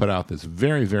Central, they put out this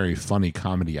very, very funny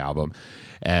comedy album,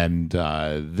 and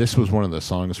this was one of the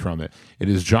songs from it. It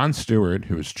is Jon Stewart,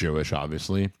 who is Jewish,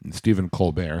 obviously, and Stephen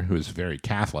Colbert, who is very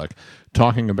Catholic,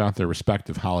 talking about their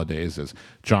respective holidays as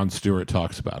Jon Stewart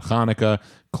talks about Hanukkah,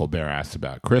 Colbert asks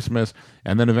about Christmas,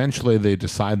 and then eventually they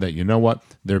decide that, you know what,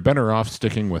 they're better off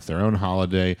sticking with their own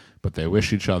holiday, but they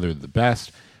wish each other the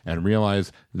best and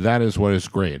realize that is what is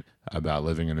great about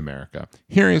living in America.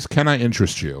 Here is Can I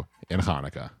Interest You in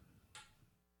Hanukkah?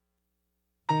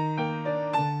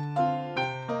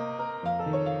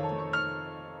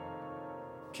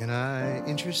 Can I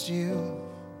interest you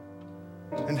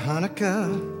in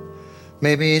Hanukkah?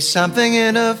 Maybe something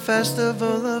in a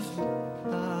festival of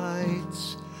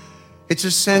lights. It's a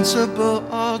sensible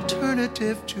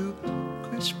alternative to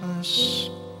Christmas.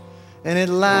 and it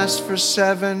lasts for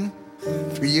 7.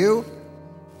 For you,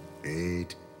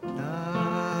 8, 9.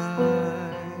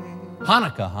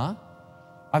 Hanukkah, huh?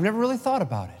 I've never really thought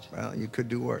about it. Well, you could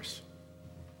do worse.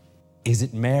 Is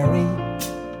it merry?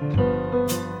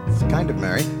 It's kind of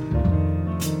merry.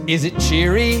 Is it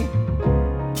cheery?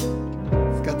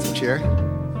 It's got some cheer.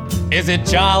 Is it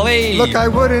jolly? Look, I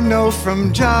wouldn't know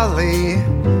from jolly,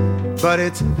 but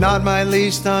it's not my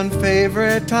least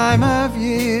unfavorite time of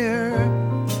year.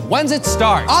 When's it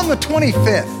start? On the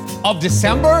 25th. Of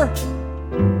December?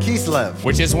 Kislev.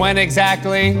 Which is when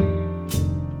exactly?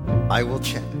 I will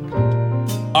check.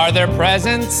 Are there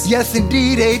presents? Yes,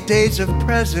 indeed, 8 days of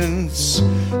presents,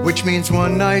 which means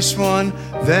one nice one,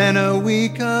 then a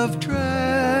week of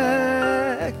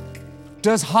trek.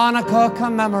 Does Hanukkah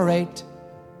commemorate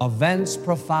events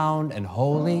profound and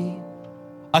holy?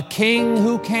 A king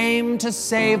who came to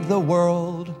save the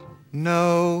world?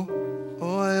 No,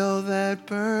 oil that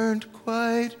burned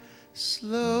quite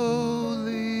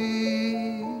slowly.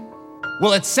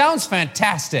 Well, it sounds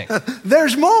fantastic.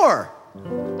 There's more.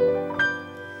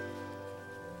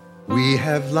 We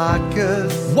have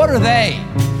latkes. What are they?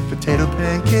 Potato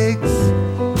pancakes.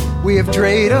 We have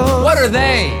dreidels. What are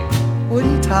they?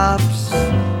 Wooden tops.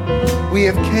 We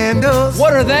have candles.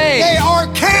 What are they? They are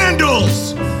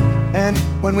candles! And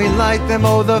when we light them,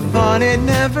 oh, the fun, it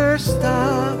never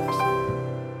stops.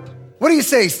 What do you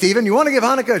say, Stephen? You want to give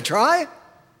Hanukkah a try?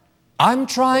 I'm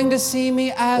trying to see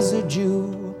me as a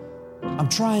Jew. I'm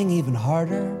trying even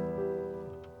harder.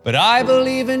 But I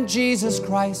believe in Jesus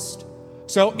Christ,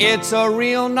 so it's a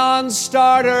real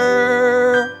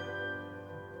non-starter.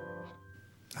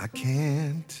 I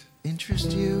can't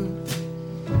interest you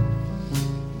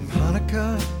in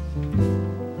Hanukkah.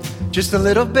 Just a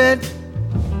little bit.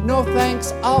 No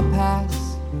thanks, I'll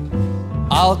pass.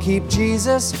 I'll keep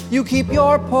Jesus, you keep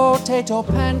your potato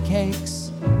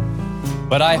pancakes.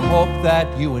 But I hope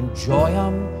that you enjoy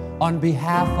them on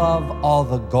behalf of all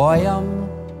the goyim.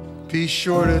 Be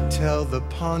sure to tell the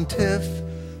pontiff,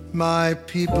 my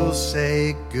people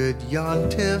say good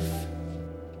yontif.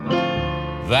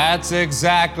 That's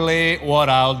exactly what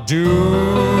I'll do.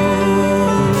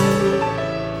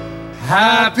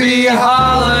 Happy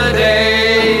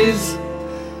holidays,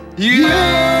 you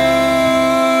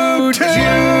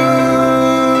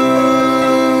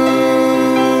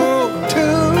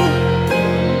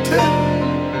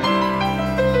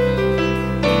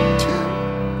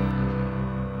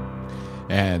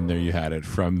And there you had it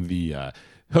from the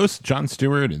host Jon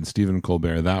Stewart and Stephen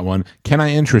Colbert. That one, Can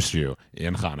I Interest You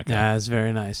in Hanukkah? Yeah, that's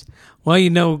very nice. Well, you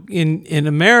know, in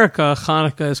America,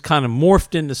 Hanukkah has kind of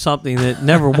morphed into something that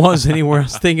never was anywhere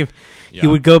else. Think if you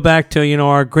would go back to, you know,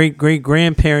 our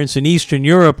great-great-grandparents in Eastern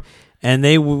Europe, and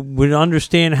they would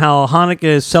understand how Hanukkah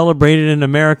is celebrated in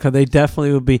America, they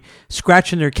definitely would be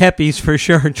scratching their keppies for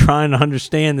sure trying to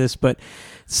understand this. But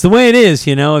it's the way it is,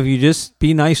 you know. If you just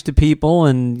be nice to people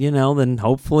and, you know, then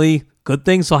hopefully good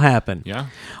things will happen. Yeah.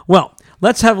 Well,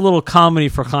 let's have a little comedy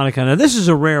for Hanukkah. Now, this is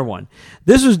a rare one.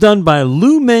 This was done by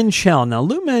Lou Menchel. Now,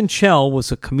 Lou Menchel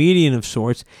was a comedian of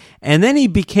sorts, and then he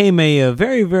became a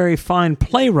very, very fine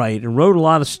playwright and wrote a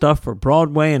lot of stuff for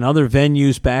Broadway and other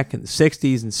venues back in the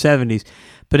 60s and 70s.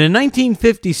 But in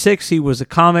 1956, he was a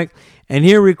comic, and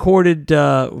he recorded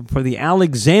for the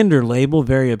Alexander label,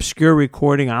 very obscure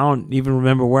recording. I don't even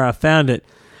remember where I found it.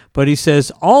 But he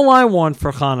says, all I want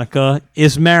for Hanukkah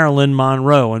is Marilyn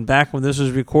Monroe. And back when this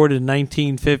was recorded in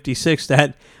 1956,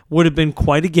 that would have been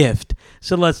quite a gift.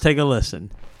 So let's take a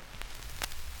listen.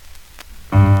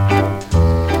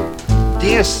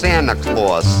 Dear Santa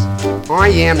Claus, I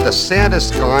am the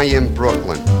saddest guy in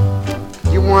Brooklyn.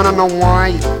 You want to know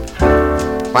why?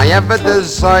 If I ever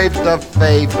deserved a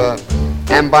favor,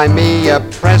 and by me a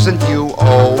present you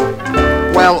owe,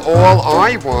 well, all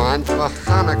I want for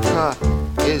Hanukkah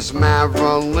is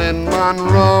Marilyn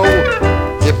Monroe.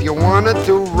 If you want to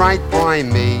do right by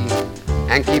me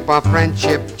and keep our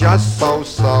friendship just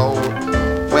so-so,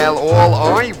 well, all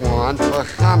I want for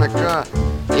Hanukkah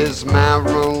is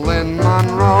Marilyn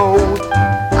Monroe.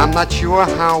 I'm not sure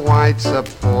how I'd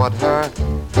support her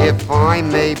if I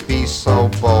may be so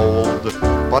bold,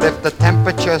 but if the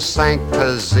temperature sank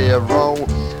to 0,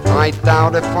 I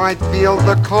doubt if I'd feel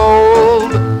the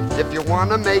cold. If you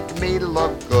want to make me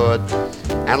look good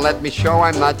and let me show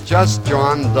I'm not just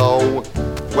John Doe,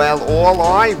 well, all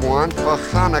I want for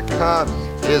Hanukkah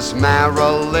is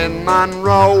Marilyn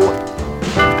Monroe.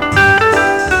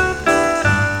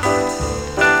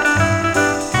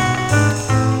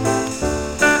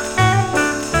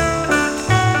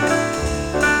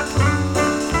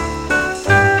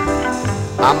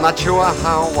 I'm not sure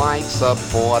how I'd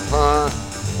support her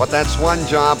but that's one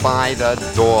job by the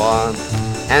door.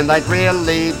 And I'd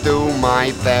really do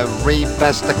my very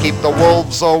best to keep the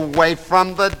wolves away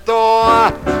from the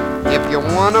door. If you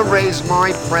want to raise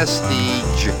my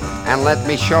prestige and let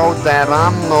me show that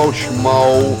I'm no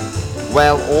schmo,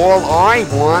 well, all I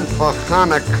want for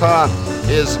Hanukkah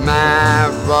is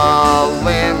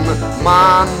Marilyn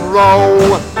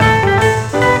Monroe.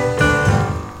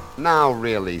 Now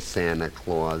really, Santa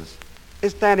Claus,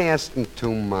 is that asking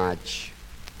too much?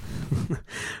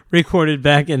 Recorded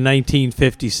back in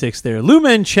 1956 there. Lou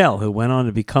Manchel, who went on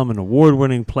to become an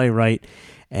award-winning playwright.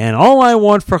 And all I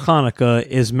want for Hanukkah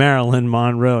is Marilyn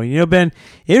Monroe. You know, Ben,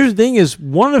 here's the thing is,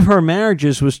 one of her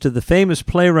marriages was to the famous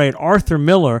playwright Arthur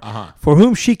Miller, for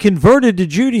whom she converted to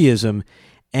Judaism.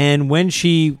 And when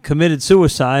she committed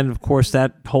suicide, and of course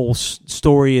that whole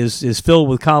story is filled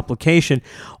with complication,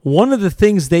 one of the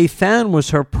things they found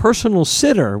was her personal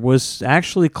sitter was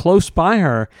actually close by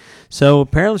her. So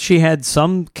apparently she had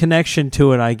some connection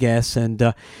to it, I guess.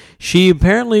 And she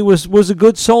apparently was a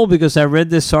good soul, because I read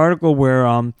this article where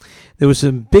there was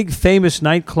a big famous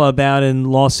nightclub out in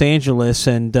Los Angeles,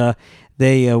 and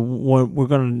they were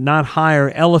going to not hire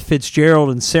Ella Fitzgerald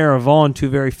and Sarah Vaughan, two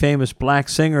very famous black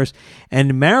singers.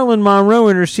 And Marilyn Monroe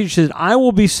in her speech said, "I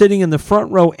will be sitting in the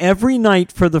front row every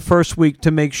night for the first week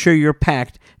to make sure you're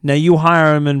packed. Now you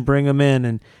hire them and bring them in."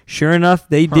 And sure enough,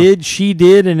 they did, she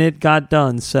did, and it got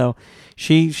done. So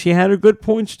she had her good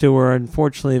points to her.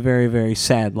 Unfortunately, a very, very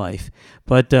sad life.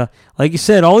 But like you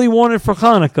said, all he wanted for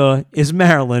Hanukkah is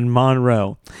Marilyn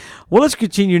Monroe. Well, let's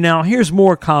continue now. Here's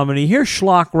more comedy. Here's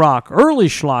Schlock Rock, early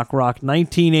Schlock Rock,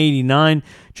 1989,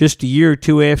 just a year or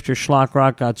two after Schlock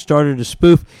Rock got started, a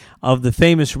spoof of the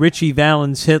famous Ritchie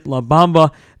Valens hit La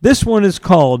Bamba. This one is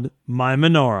called My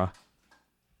Menorah.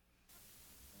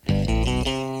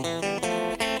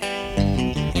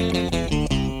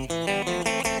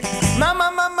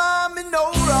 Mama, mama,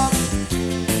 menorah.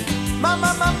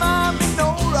 Mama, mama,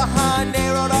 menorah.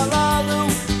 Hanero dalalu,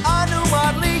 anu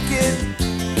madlikin.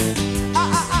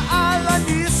 Ala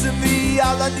nismi,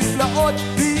 ala niflaot,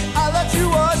 bi ala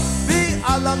tzuot, bi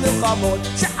ala milchamot.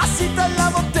 שעשית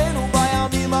לאבותינו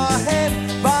בימים ההם,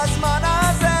 בזמן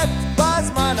הזה,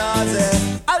 בזמן הזה.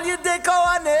 על ידי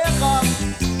כהניך,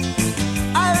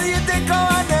 על ידי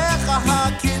כהניך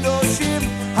הקדושים,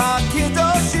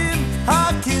 הקדושים,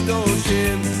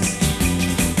 הקדושים.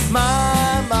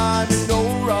 Mama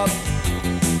menorah,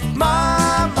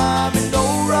 Mama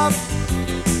menorah,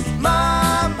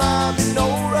 Mama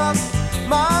menorah,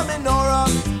 Mama menorah,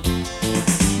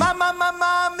 Mama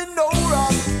mama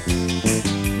menorah,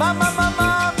 Mama mama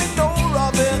menorah.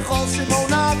 בכל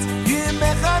שמונת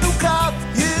ימי חנוכה,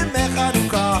 ימי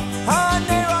חנוכה.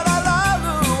 הנרות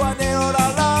הללו, הנרות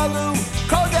הללו,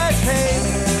 קודש הם.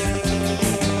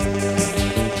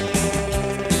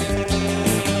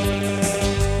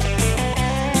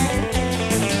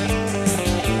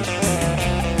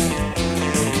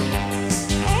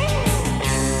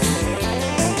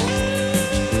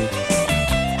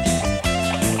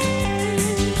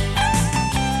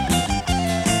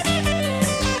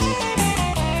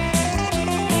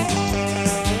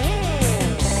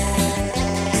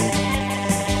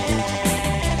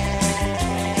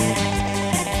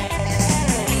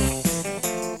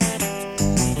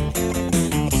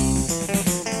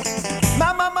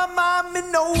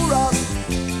 menorah,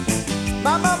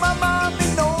 mama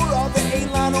menorah, ואין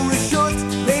לנו רשות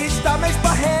להשתמש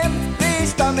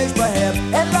בהם,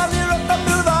 אלא לראות אותם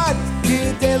בלבד,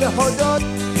 כדי להודות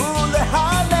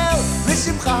ולהלל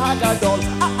לשמך הגדול,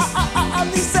 על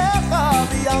ניסיך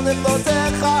ועל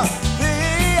נפלותיך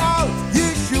ועל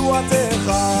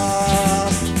ישועתך.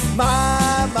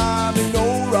 Mama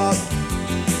menorah,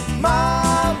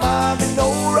 Mama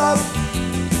menorah,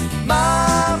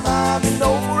 Mama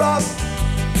menorah,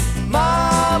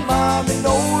 Mama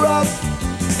menorah.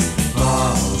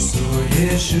 Ma'osu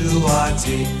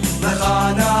Yeshuati,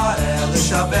 Lechana el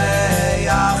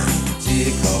Shabeach,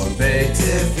 Tikon beit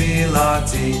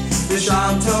tefilati,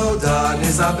 B'sham toda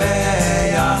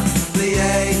nizabeach,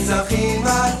 Li'etachim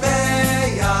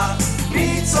atbeach,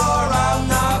 Mitzoram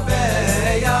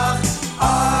nabeach,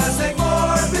 Az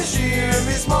egmor b'shir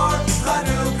mizmor,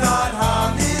 Chanukah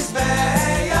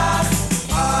hamizbeach,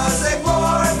 Az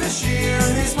egmor b'shir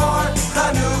mizmor,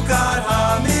 Chanukah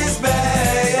hamizbeach.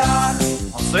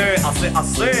 I'll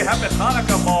say, happy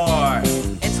Hanukkah, boy.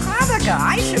 It's Hanukkah.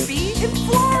 I should be in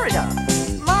Florida.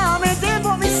 Mom, and Dad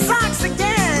bought me socks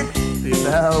again. Be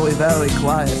very, very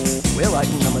quiet. We're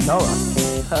lighting the menorah.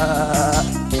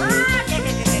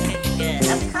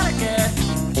 Happy Hanukkah.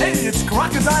 Hey, it's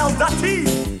Crocodile Dati.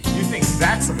 You think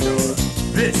that's a menorah?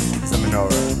 This is a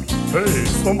menorah. Hey,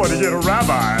 somebody get a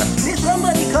rabbi? Did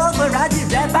somebody call for Roger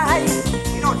Rabbi?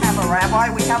 We don't have a rabbi,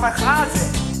 we have a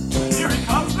chazan. Here he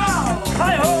comes now.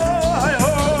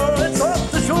 Hi-ho, it's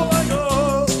off the shore I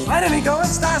go. Why don't we go and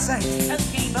start saying?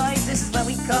 Okay, boys, this is what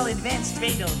we call advanced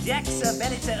fatal. Jack's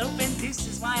better to open,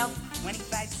 deuces wild,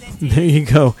 25 cents. There you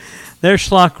go. There's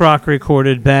Schlock Rock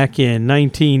recorded back in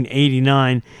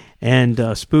 1989 and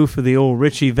a spoof of the old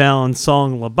Richie Valens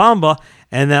song La Bamba,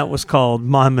 and that was called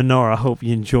My Menorah. Hope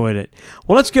you enjoyed it.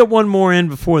 Well, let's get one more in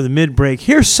before the mid-break.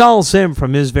 Here's Saul Zim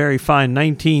from his very fine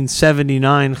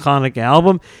 1979 Chanukah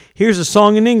album. Here's a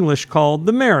song in English called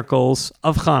The Miracles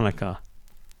of Chanukah.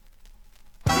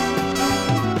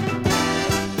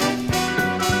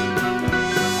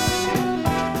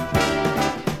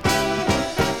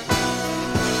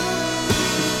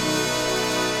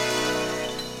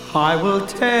 I will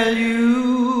tell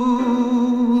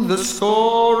you the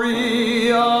story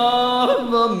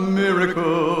of a miracle,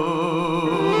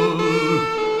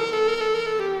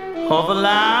 of a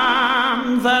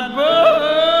lamp that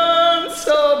burned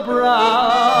so bright,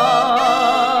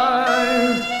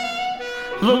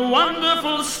 the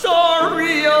wonderful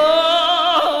story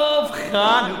of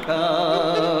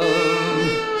Chanukah,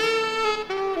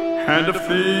 and of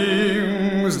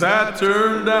things that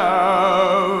turned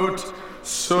out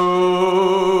so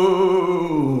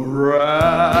right.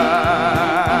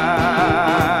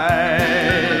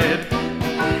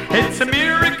 It's a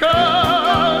miracle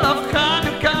of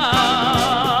Chanukah,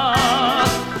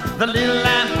 the little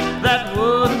lamp that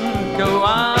wouldn't go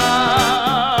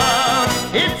out.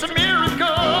 It's a miracle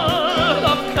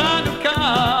of Chanukah.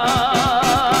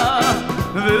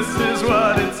 This is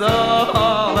what it's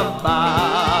all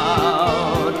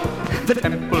about. The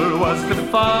temple was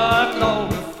defiled, all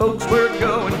the folks were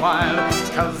going wild,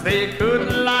 'cause they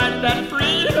couldn't light that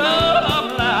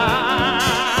freedom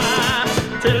light.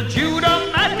 Till Judah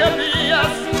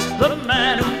Maccabeus, the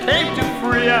man who came to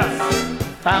free us,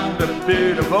 found a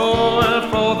bit of oil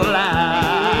for the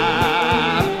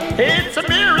lamp. It's a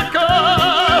miracle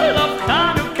of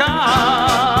Chanukah,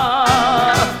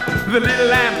 the little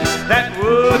lamp that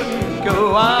wouldn't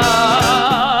go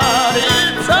out.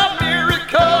 It's a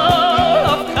miracle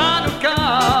of Chanukah.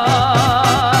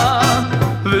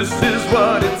 This is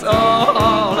what it's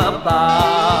all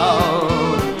about.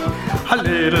 A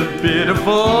little bit of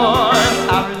oil,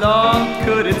 how long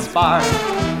could it spark?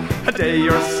 A day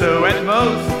or so at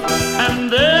most, and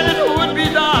then it would be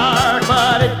dark.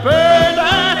 But it burned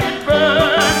and it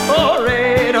burned for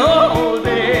 8 whole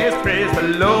days. Praise the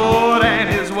Lord and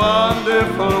His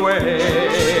wonderful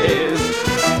ways.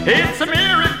 It's a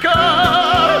miracle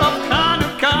of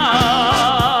Chanukah,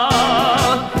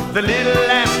 the little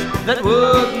lamp that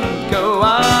wouldn't go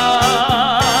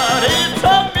out. It's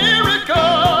a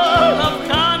miracle of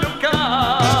Chanukah.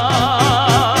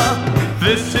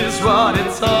 This is what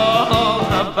it's all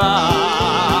about.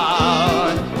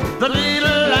 The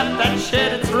little lamp that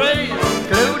shed its rays,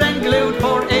 glowed and glowed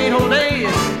for 8 whole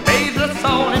days. Bathed the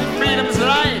soul in freedom's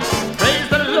light. Praise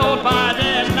the Lord by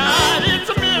day and night. It's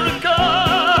a miracle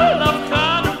of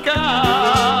Chanukah,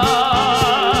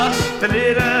 the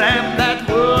little lamp that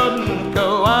wouldn't go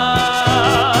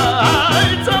out.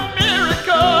 It's a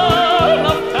miracle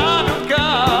of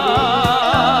Chanukah.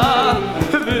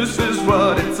 This is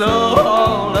what it's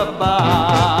all about.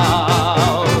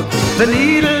 The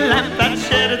little lamp that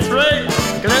shed its rays,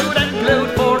 glowed and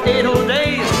glowed for 8 whole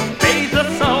days. Bathed the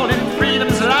soul in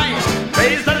freedom's light.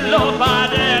 Praise the Lord by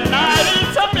day and night.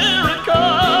 It's a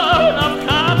miracle of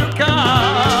Chanukah,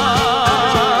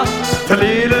 the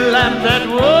little lamp that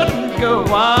wouldn't go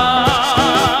out.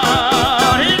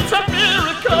 It's a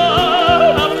miracle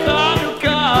of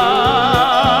Chanukah,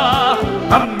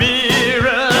 a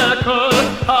miracle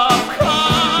of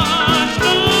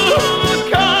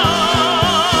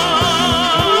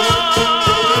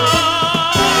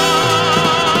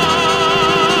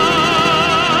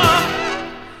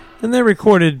And they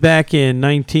recorded back in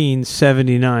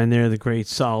 1979 there, the great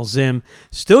Saul Zim.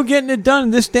 Still getting it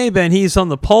done this day, Ben. He's on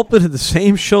the pulpit of the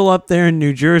same show up there in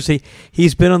New Jersey.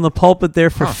 He's been on the pulpit there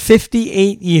for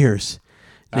 58 years.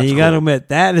 Now, you got to admit,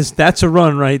 that's a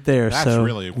run right there. That's so,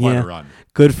 really quite a run.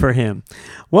 Good for him.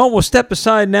 Well, we'll step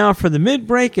aside now for the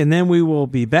mid-break, and then we will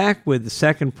be back with the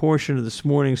second portion of this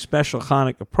morning's special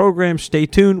Hanukkah program. Stay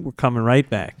tuned. We're coming right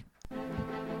back.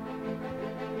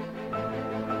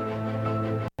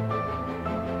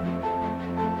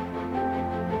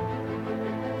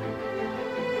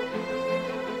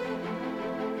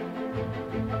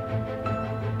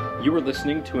 You are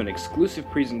listening to an exclusive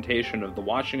presentation of the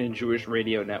Washington Jewish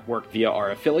Radio Network via our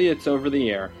affiliates over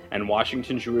the air and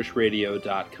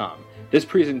WashingtonJewishRadio.com. This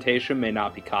presentation may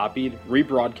not be copied,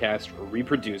 rebroadcast, or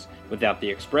reproduced without the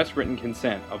express written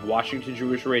consent of Washington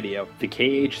Jewish Radio, the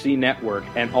KHC Network,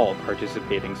 and all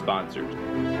participating sponsors.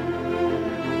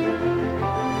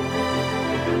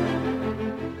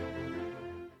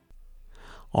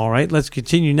 All right, let's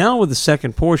continue now with the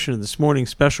second portion of this morning's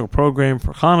special program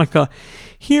for Hanukkah.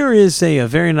 Here is a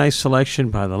very nice selection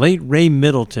by the late Ray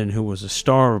Middleton, who was a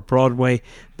star of Broadway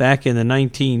back in the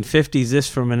 1950s. This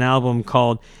from an album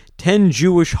called 10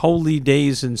 Jewish Holy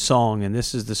Days in Song, and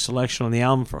this is the selection on the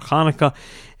album for Hanukkah.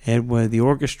 And where the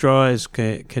orchestra is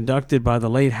conducted by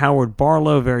the late Howard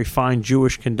Barlow, a very fine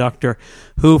Jewish conductor,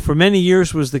 who for many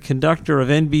years was the conductor of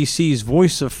NBC's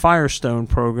Voice of Firestone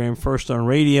program, first on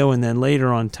radio and then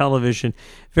later on television.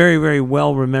 Very, very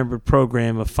well-remembered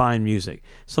program of fine music.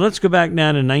 So let's go back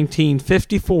now to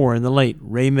 1954 and the late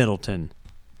Ray Middleton.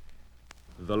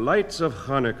 The lights of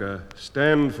Hanukkah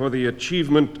stand for the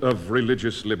achievement of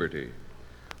religious liberty.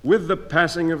 With the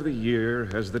passing of the year,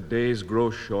 as the days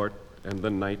grow short and the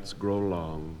nights grow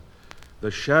long,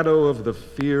 the shadow of the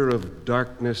fear of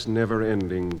darkness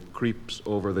never-ending creeps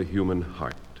over the human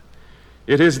heart.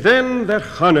 It is then that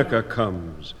Hanukkah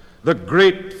comes, the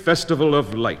great festival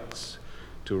of lights,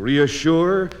 to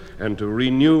reassure and to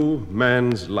renew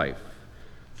man's life.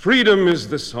 Freedom is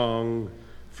the song,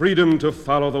 freedom to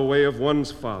follow the way of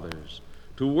one's fathers,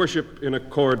 to worship in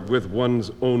accord with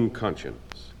one's own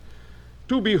conscience.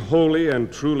 To be holy and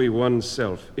truly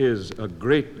oneself is a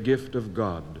great gift of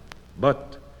God,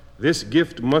 but this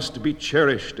gift must be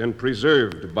cherished and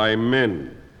preserved by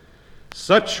men.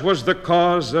 Such was the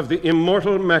cause of the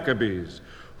immortal Maccabees,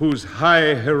 whose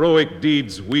high heroic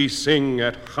deeds we sing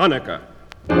at Hanukkah.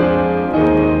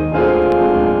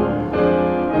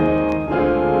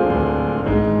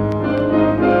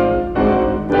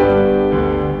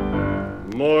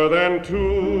 More than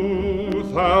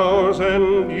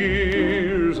 2,000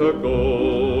 years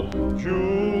ago,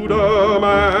 Judah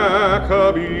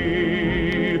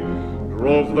Maccabee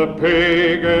drove the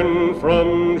pagan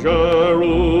from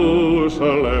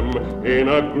Jerusalem in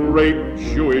a great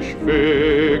Jewish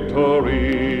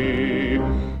victory.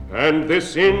 And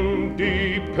this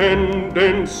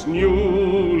independence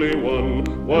newly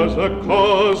won was a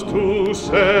cause to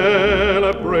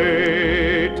celebrate.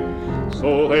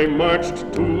 So they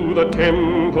marched to the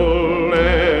temple,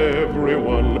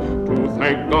 everyone, to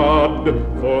thank God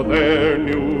for their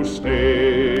new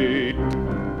state.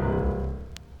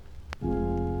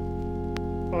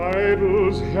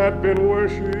 Idols had been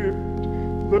worshipped,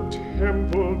 the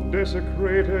temple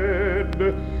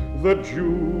desecrated. The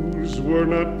Jews were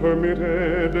not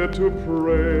permitted to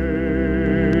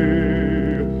pray.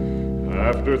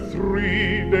 After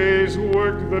 3 days'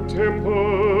 work, the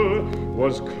temple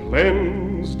was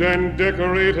cleansed and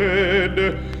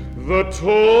decorated. The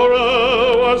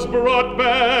Torah was brought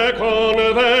back on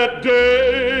that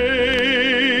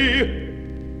day.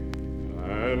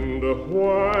 And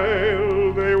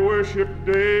while they worshiped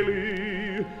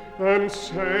daily and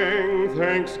sang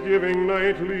thanksgiving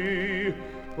nightly,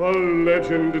 a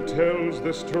legend tells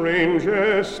the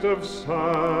strangest of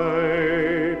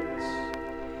sights.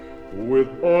 With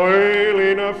oil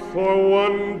enough for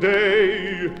one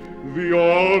day, the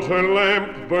altar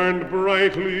lamp burned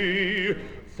brightly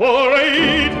for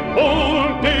 8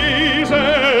 whole days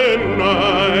and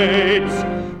nights.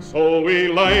 So we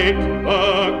light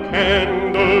the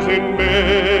candles in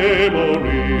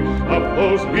memory of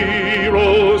those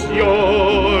heroes,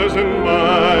 yours and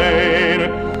mine,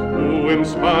 who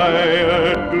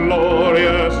inspired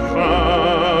glorious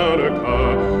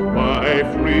Chanukah by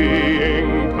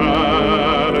freeing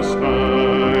Palestine.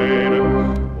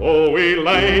 Oh, we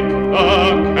light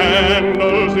the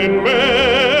candles in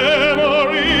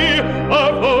memory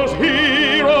of those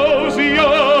heroes,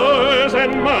 yours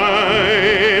and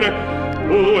mine,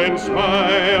 who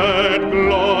inspired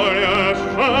glorious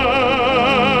Chanukah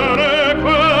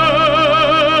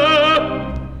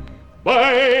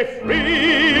by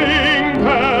freeing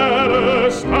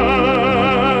Palestine.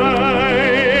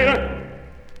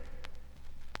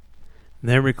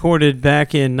 They're recorded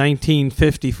back in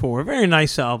 1954. A very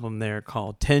nice album there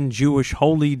called 10 Jewish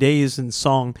Holy Days in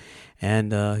Song.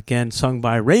 And again, sung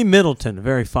by Ray Middleton, a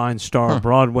very fine star of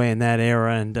Broadway in that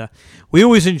era. And we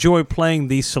always enjoy playing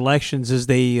these selections as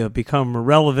they become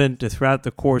relevant throughout the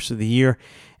course of the year.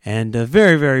 And a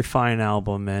very, very fine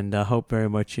album, and I hope very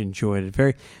much you enjoyed it.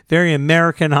 Very, very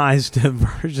Americanized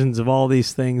versions of all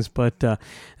these things, but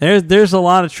there's a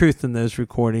lot of truth in those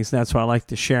recordings. That's why I like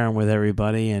to share them with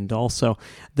everybody, and also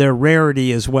their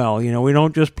rarity as well. You know, we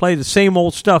don't just play the same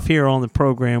old stuff here on the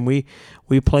program. We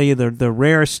play you the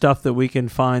rare stuff that we can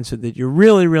find so that you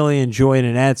really, really enjoy it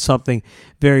and add something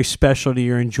very special to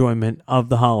your enjoyment of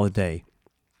the holiday.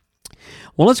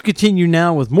 Well, let's continue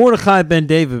now with Mordechai Ben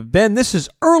David. Ben, this is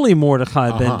early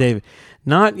Mordechai Ben David.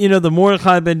 Not, the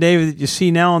Mordechai Ben David that you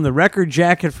see now on the record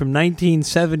jacket from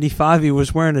 1975. He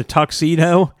was wearing a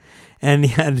tuxedo, and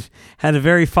he had a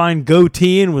very fine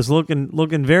goatee and was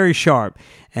looking very sharp.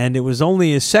 And it was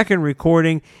only his second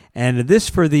recording, and this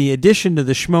for the addition to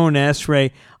the Shemona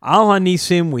Esrei, Al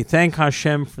HaNisim. We thank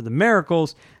Hashem for the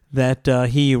miracles that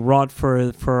he wrought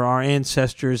for our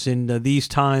ancestors in these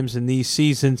times and these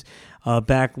seasons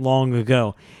back long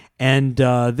ago. And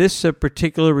this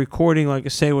particular recording, like I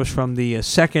say, was from the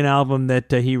second album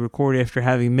that he recorded after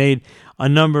having made a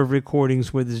number of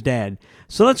recordings with his dad.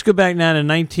 So let's go back now to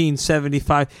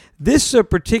 1975. This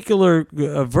particular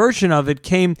version of it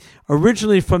came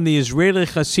originally from the Israeli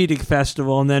Hasidic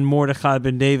Festival, and then Mordechai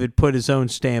Ben David put his own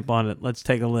stamp on it. Let's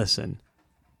take a listen.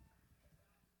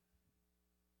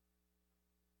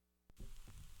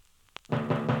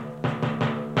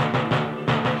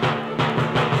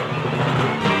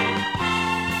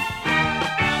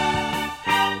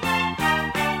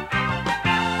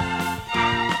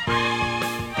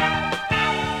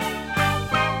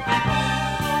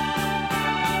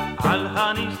 על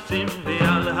הניסים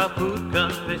ועל הפורקן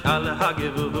ועל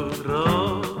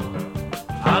הגבורות,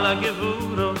 על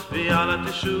הגבורות ועל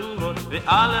התשובות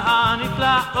ועל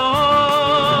הנפלאות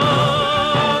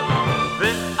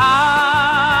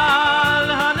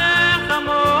ועל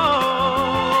הנחמות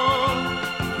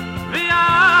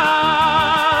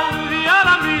ועל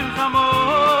המלחמות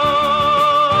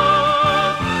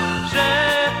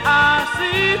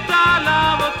שעשית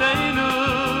לאבותינו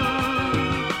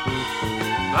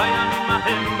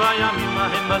בימים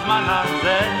ההם בזמן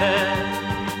הזה.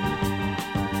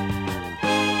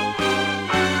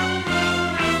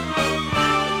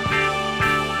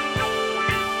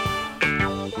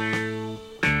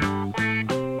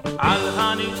 על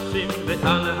הניסים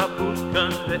ועל הפורקן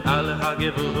ועל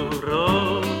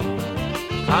הגבורות,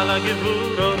 על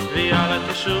הגבורות ועל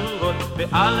התשובות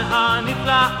ועל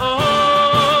הנפלאות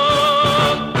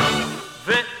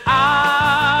ועל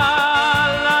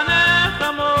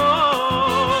הנחמות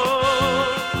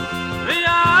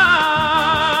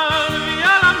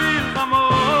ועל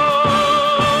המלחמות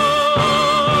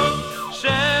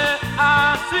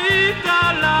שעשית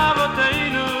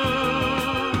לאבותינו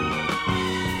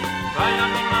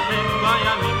בימים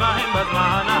ההם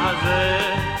בזמן הזה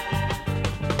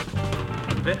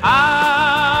ועל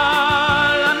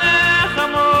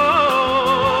הנחמות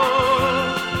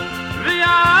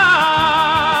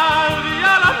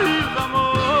ועל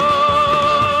המלחמות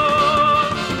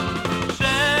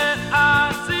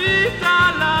שעשית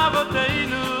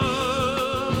לאבותינו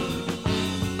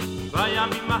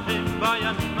בימים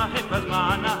ההם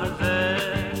בזמן הזה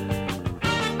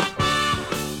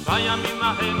בימים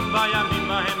ההם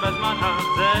בזמן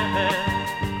הזה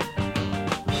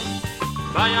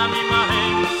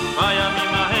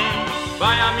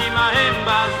בימים ההם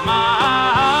בזמן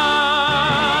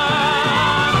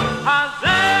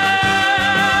הזה.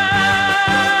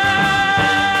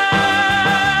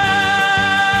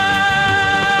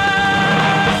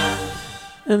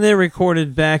 And they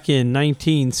recorded back in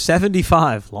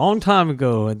 1975, long time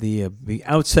ago, at the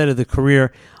outset of the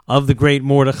career of the great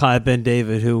Mordechai Ben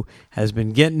David, who has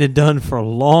been getting it done for a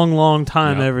long, long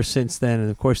time ever since then. And,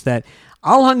 of course, that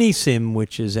Al HaNisim,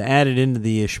 which is added into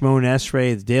the Shemona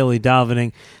Esrei, the daily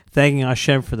davening, thanking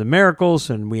Hashem for the miracles,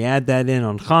 and we add that in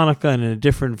on Chanukah and in a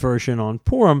different version on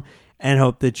Purim, and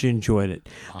hope that you enjoyed it.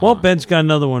 Well, Ben's got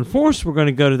another one for us. We're going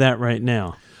to go to that right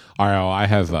now. All right, I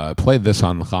have played this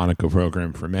on the Hanukkah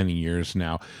program for many years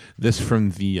now. This from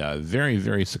the very,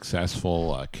 very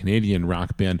successful Canadian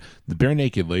rock band, the Bare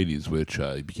Naked Ladies, which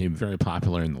became very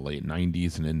popular in the late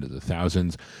 90s and into the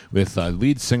 2000s, with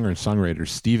lead singer and songwriter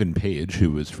Stephen Page,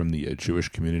 who was from the Jewish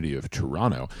community of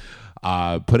Toronto,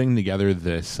 putting together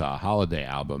this holiday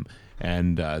album.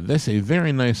 And this, a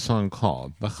very nice song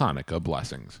called The Hanukkah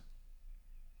Blessings.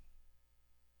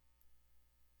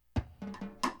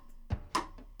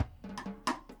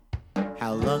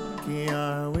 How lucky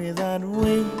are we that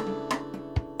we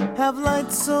have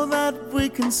lights so that we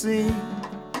can see,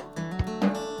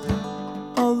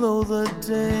 although the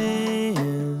day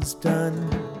is done.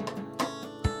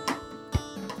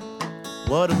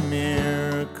 What a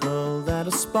miracle that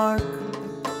a spark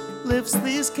lifts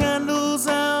these candles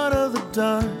out of the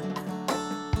dark.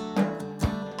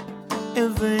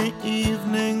 Every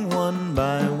evening, one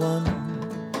by one,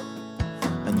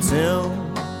 until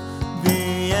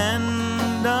the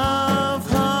end of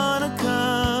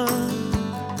Hanukkah,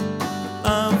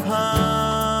 of Hanukkah,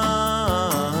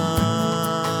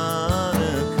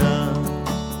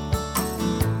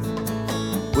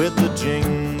 with the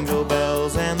jingle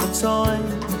bells and the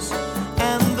toys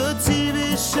and the TV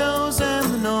shows and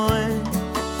the noise.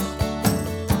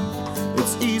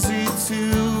 It's easy to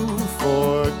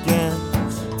forget.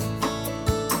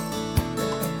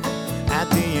 At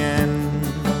the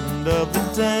end of the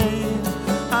day,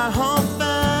 our whole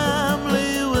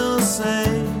family will say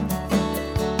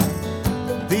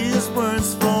these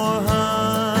words for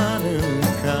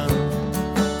Hanukkah.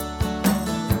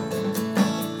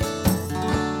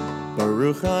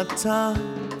 Baruch atah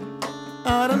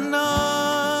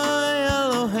Adonai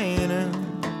Eloheinu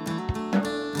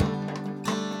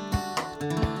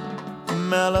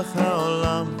Melech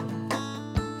haolam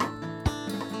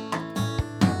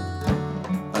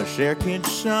Asher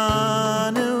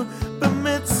kitshanu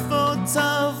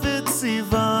b'mitzvotav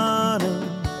v'tzivanu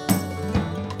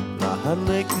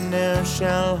lahadlik ner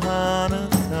shel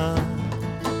Hanukkah.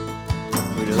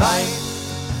 We light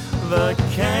the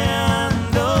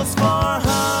candles for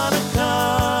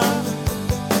Hanukkah,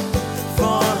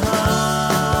 for Hanukkah.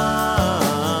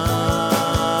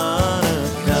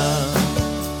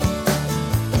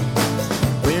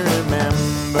 We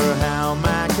remember how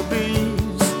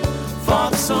Maccabees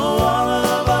fought so all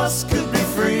of us could be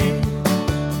free,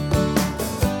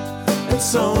 and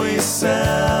so we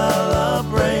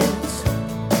celebrate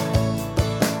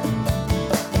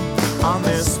on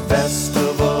this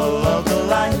festival of the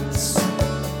lights.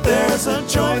 There's a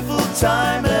joyful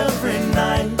time every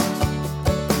night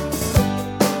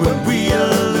when we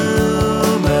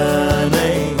illuminate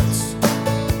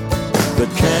the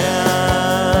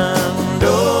candles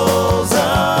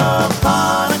of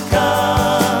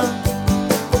Hanukkah,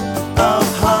 of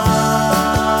Hanukkah.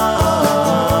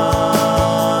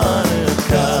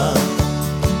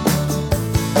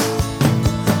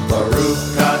 Baruch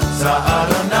atah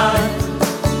Adonai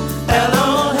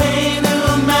Eloheinu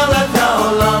melech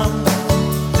haolam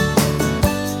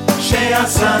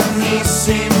she'asa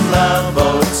nisim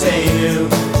lavoteinu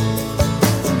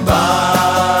bayamim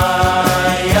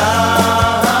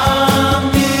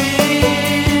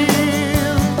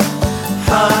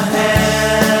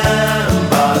hahem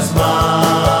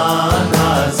bazman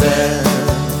hazeh.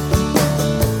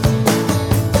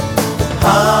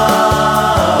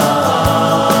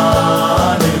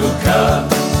 Hanukkah,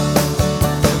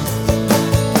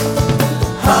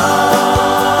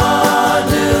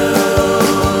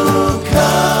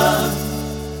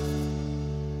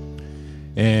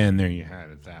 And there you had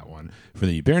it, that one. For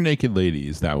the Bare Naked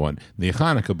Ladies, that one. The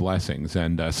Hanukkah Blessings.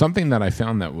 And something that I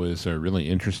found that was really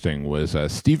interesting was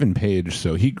Stephen Page.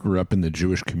 So he grew up in the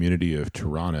Jewish community of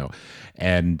Toronto.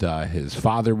 And his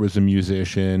father was a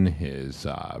musician. His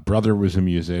brother was a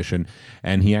musician.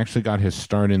 And he actually got his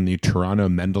start in the Toronto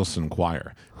Mendelssohn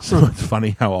Choir. So it's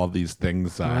funny how all these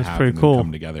things happen and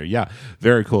come together. Yeah,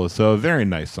 very cool. So a very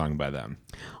nice song by them.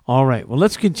 All right, well,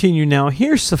 let's continue now.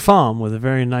 Here's Safam with a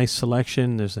very nice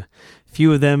selection. There's a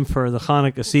few of them for the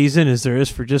Hanukkah season, as there is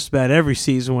for just about every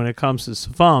season when it comes to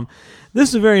Safam. This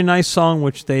is a very nice song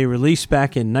which they released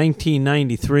back in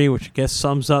 1993, which I guess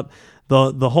sums up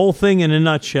the whole thing in a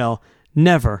nutshell.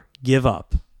 Never give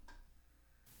up.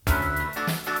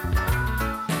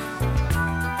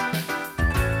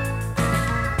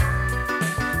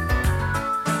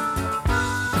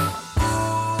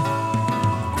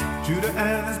 Judah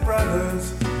and his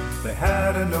brothers, they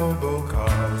had a noble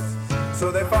cause.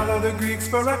 So they followed the Greeks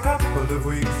for a couple of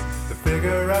weeks to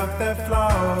figure out their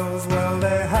flaws. Well,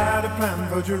 they had a plan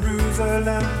for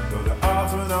Jerusalem, though the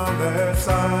odds were on their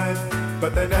side.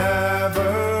 But they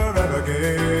never ever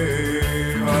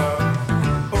gave up.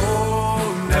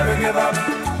 Oh, never give up.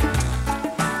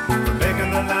 For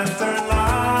making the lantern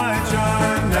light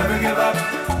shine. Never give up.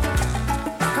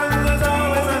 'Cause there's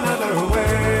always another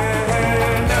way.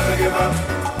 Never give up.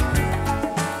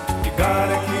 You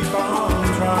gotta keep on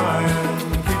trying.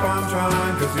 Keep on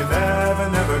trying, 'cause you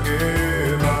never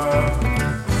give up.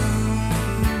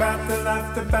 Battle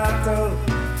after battle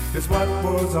is what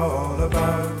war's all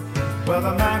about. Well,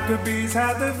 the Maccabees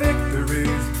had the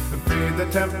victories and freed the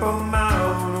Temple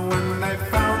Mount. When they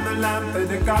found the lamp,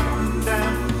 they'd gotten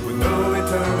down with no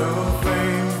eternal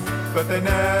flame. But they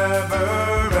never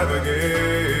ever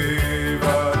gave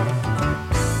up.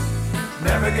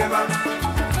 Never give up.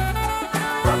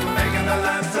 From making the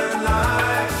lantern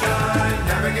light shine.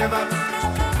 Never give up.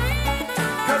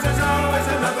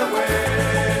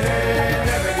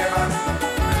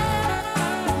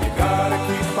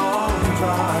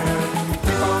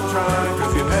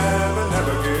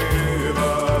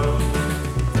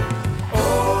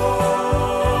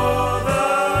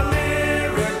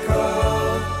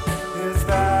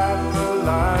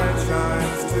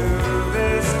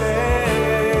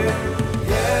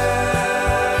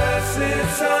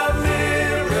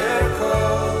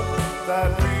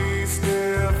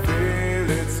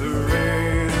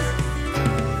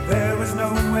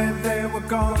 were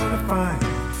gonna find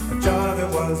a jar that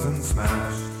wasn't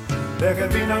smashed. There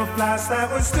could be no flask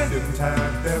that was still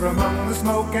intact there among the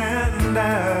smoke and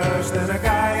ash. Then a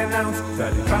guy announced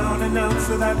that he found an ounce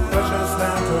of that precious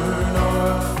lantern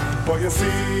oil. For you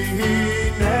see,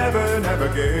 he never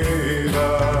gave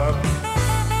up.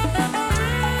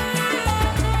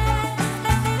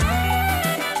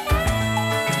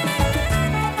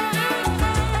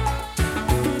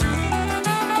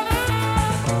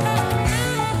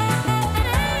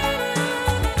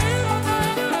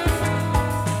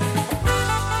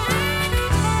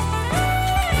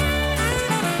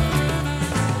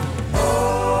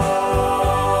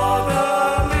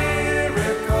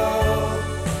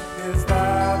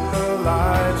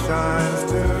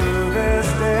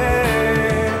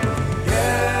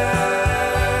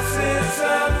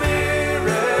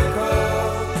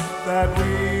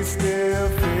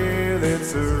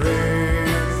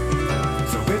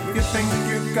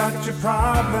 Your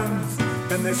problems,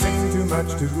 and they seem too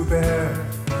much to bear.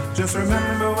 Just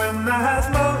remember when the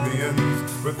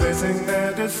Hasmoneans were facing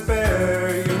their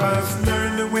despair, you must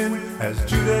learn to win as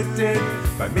Judah did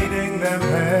by meeting them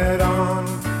head on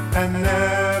and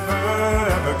never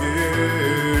ever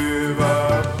give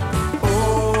up.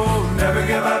 Oh, never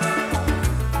give up.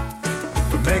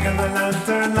 For making the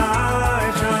lantern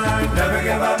light shine, never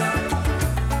give up.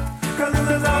 'Cause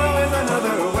there's always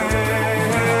another way.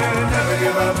 Never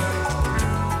give up.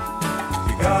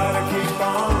 Gotta keep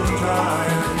on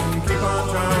trying,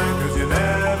 'cause you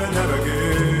never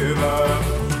give up.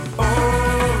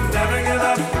 Oh, never give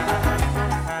up.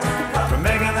 From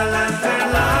making the lantern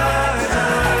light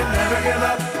shine, never give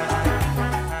up.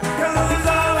 'Cause there's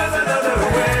always another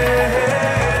way.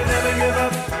 Never give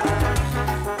up.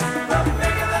 From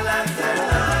making the lantern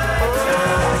light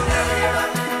shine, never give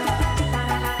up.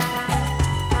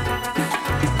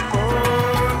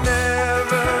 Oh,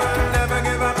 never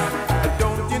give up.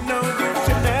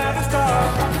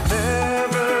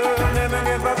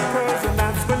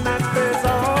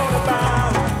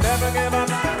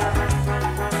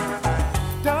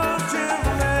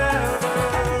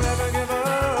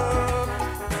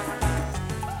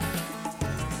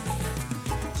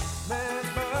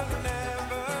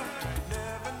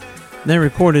 They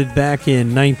recorded back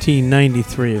in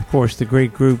 1993, of course, the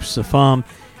great group Safam,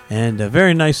 and a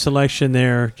very nice selection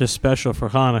there, just special for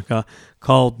Hanukkah,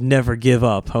 called Never Give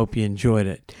Up. Hope you enjoyed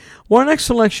it. Well, our next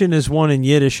selection is one in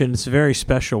Yiddish, and it's a very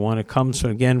special one. It comes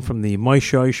again from the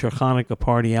Moshe Isher Hanukkah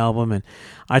Party album, and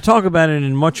I talk about it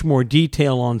in much more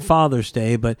detail on Father's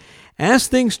Day, but as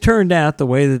things turned out the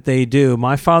way that they do,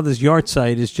 my father's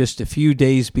yahrzeit is just a few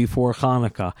days before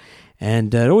Hanukkah.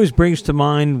 And it always brings to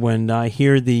mind when I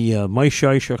hear the Moshe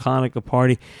Isher Hanukkah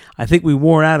Party. I think we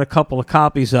wore out a couple of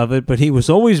copies of it, but he was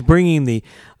always bringing the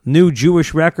new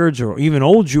Jewish records or even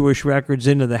old Jewish records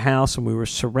into the house, and we were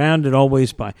surrounded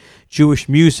always by Jewish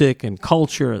music and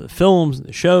culture, the films, and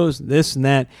the shows, and this and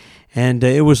that. And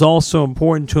it was also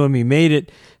important to him. He made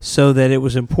it so that it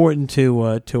was important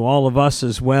to all of us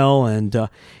as well. And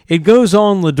it goes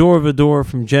on Lador Vador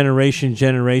from generation to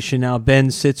generation. Now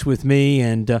Ben sits with me,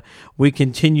 and we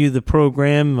continue the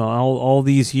program all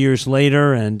these years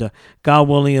later. And God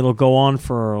willing, it'll go on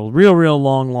for a real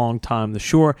long time. The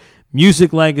Shore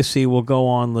music legacy will go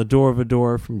on Lador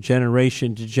Vador from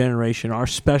generation to generation. Our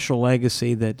special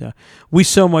legacy that we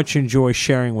so much enjoy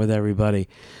sharing with everybody.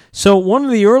 So one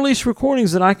of the earliest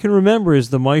recordings that I can remember is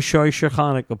the Moshe Isher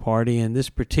Hanukkah Party, and this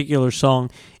particular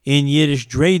song in Yiddish,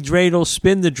 Dreh Dreidel,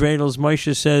 spin the dreidels.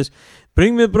 Moshe says,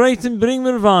 bring me bread and bring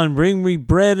me wine, bring me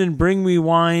bread and bring me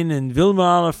wine, and will me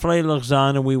alle freilich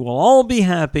sein, and we will all be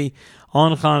happy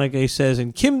on Hanukkah. He says,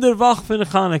 and Kim der Wach von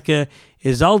Hanukkah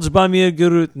is als bei mir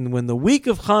gerut, and when the week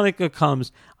of Hanukkah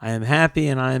comes, I am happy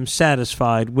and I am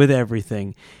satisfied with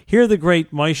everything. Hear the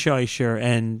great Moshe Isher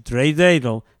and Dreh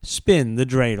Dreidel, spin the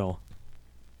dreidel.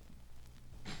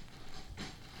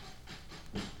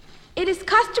 It is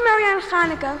customary on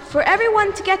Chanukah for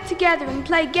everyone to get together and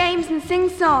play games and sing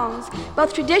songs,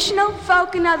 both traditional,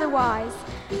 folk, and otherwise.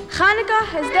 Chanukah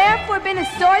has therefore been a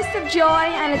source of joy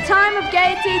and a time of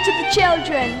gaiety to the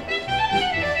children.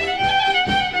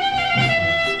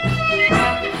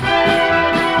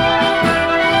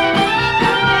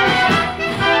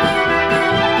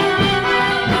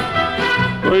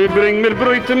 Oy, bring mir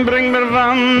Brot und bring mir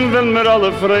Wein, will mir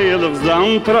alle freilich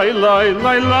sein, trei lai,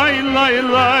 lai, lai, lai,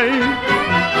 lai.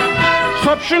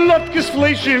 Hab schon Latkes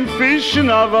Fleisch im Fisch und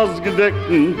a was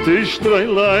gedeckten Tisch, trei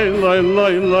lai, lai,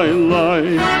 lai, lai,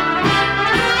 lai.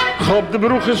 Hab de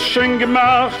Bruches schön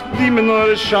gemacht, die mir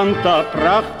nur Shanta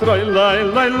pracht, trei lai,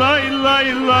 lai, lai,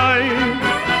 lai, lai.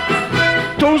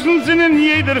 Tausend sind in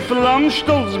jeder Flamme,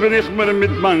 stolz bin ich mir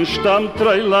mit mein Stamm,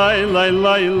 trei, lai, lai,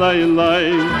 lai, lai,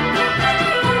 lai.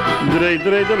 Drei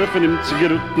Dreidel von ihm zu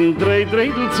geruten, drei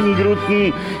Dreidel zum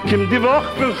Gruten, kim die Woche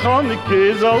für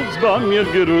Chanukah, ist alles bei mir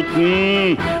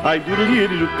geruten. Ei, du hier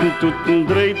Ruten tuten,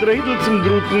 drei Dreidel zum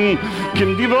Gruten,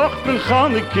 kim die Woche für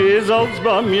Chanukah, ist alles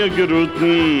bei mir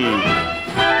geruten.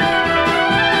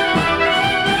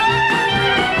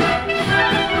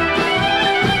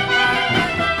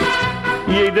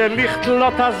 Jeder Lichtel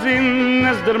hat a Sinn,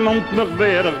 es der Mond noch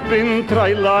wer ich bin,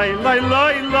 trei, lai, lai,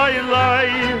 lai, lai, lai.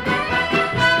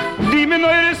 Die mir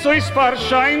eure Sois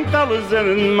verscheint, alle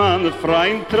sind meine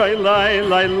Freund, trei, lai,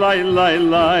 lai, lai, lai,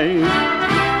 lai.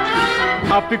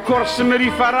 Apikorse mir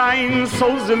die Verein,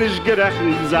 soll sie nicht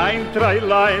gerechnet sein, trei,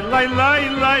 lai, lai, lai,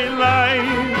 lai, lai.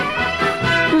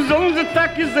 Sollen sie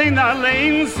Tage sehen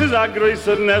allein, es ist a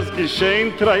größer Nest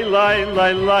geschehen, trei, lai,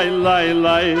 lai, lai, lai,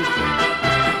 lai.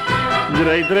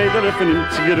 Drei Dreidel von ihm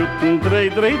zu geruten, drei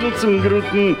Dreidel zum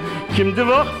Gruten, kim die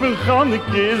Woche von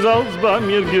Chanukah, ist alles bei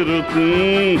mir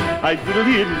geruten. Ei,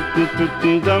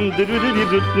 drüdeliruten, dann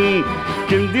drüdeliruten,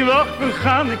 kim die Woche von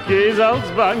Chanukah, ist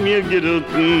alles bei mir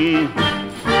geruten.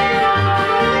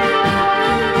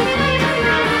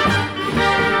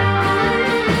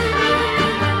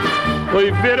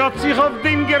 Oi, wer hat sich auf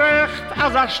den gerecht,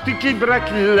 als ein Stückchen Dreck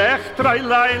lecht, lai,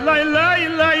 lai, lai, lai,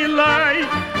 lai, lai.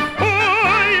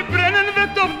 Brennen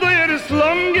wird auf teures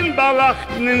Langen,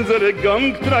 belachten in seine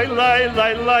Gang, trei, lai,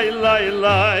 lai, lai, lai,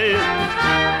 lai.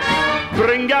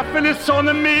 Bring a viele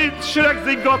Sonne mit, schreck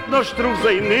sie Gott noch struf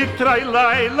sie nicht, trei,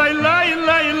 lai, lai, lai,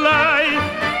 lai, lai.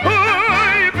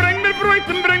 Oi, bring mir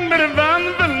Bräuten, bring mir Wein,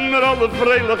 will mir alle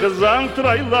freiliche sein,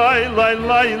 trei, lai, lai,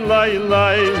 lai, lai,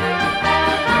 lai.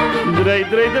 Drei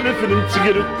Dreidel von ihm zu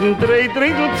geruten, drei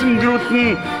Dreidel zum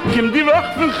Gruten, kim die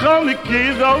Woche von Chanukah,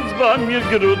 ist alles bei mir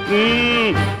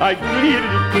geruten. Ei,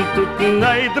 drüdeliruten, tuten,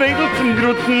 ei, Dreidel zum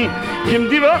Gruten, kim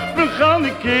die Woche von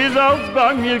Chanukah, ist alles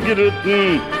bei mir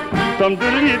geruten. Tam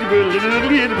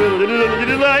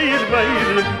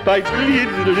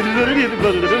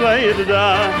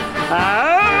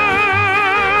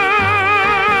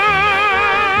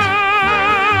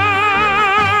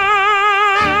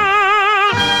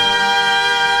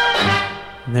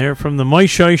There from the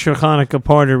Moishai Chanukah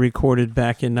party recorded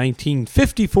back in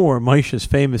 1954, Moisha's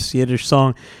famous Yiddish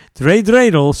song, Drei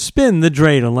Dreidel, spin the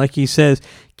dreidel. Like he says,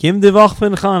 Kim de Woch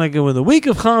von Chanukah, when the week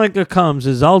of Chanukah comes,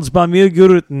 is alles bei mir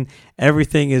geruten,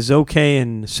 everything is okay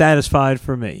and satisfied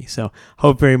for me. So,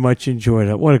 hope very much you enjoyed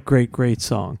it. What a great, great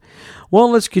song. Well,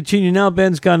 let's continue now.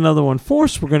 Ben's got another one for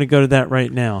us. We're going to go to that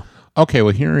right now. Okay,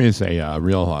 well, here is a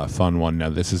real fun one. Now,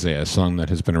 this is a song that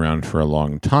has been around for a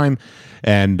long time,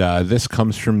 and this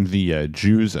comes from the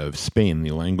Jews of Spain,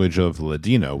 the language of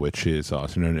Ladino, which is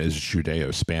also known as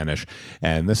Judeo-Spanish.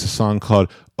 And this is a song called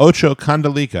Ocho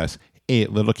Candelicas,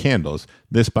 8 Little Candles,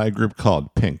 this by a group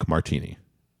called Pink Martini.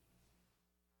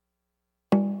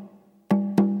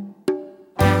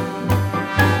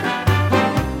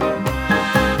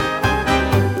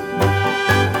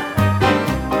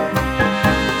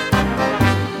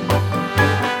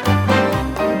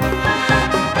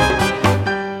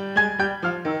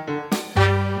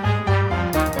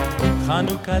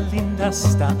 Chanukah linda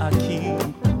está aquí,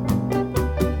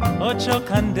 8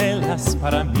 candelas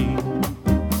para mí.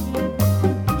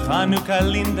 Chanukah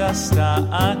linda está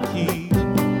aquí,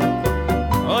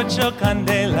 8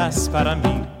 candelas para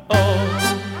mí. Oh,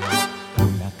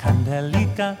 una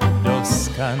candelica, 2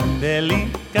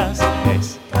 candelicas,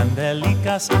 3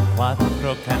 candelicas,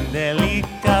 4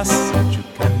 candelicas, 8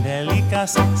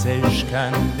 candelicas, 6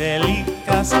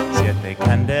 candelicas, 7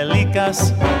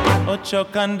 candelicas, 8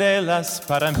 candelas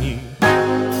para mí.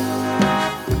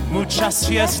 Muchas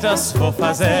fiestas voy a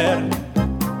fazer,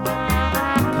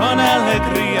 con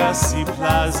alegrías y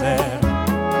placer.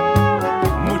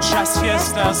 Muchas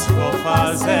fiestas voy a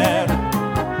fazer,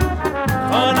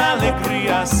 con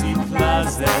alegrías y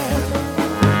placer.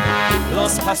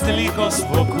 Los pastelicos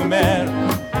voy a comer,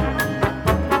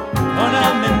 con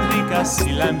almendricas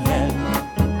y la miel.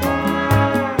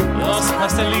 Los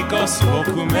pastelicos voy a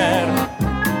comer,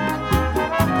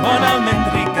 con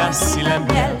almendricas y la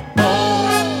miel. Oh,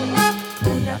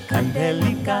 una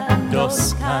candelica,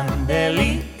 2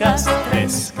 candelicas,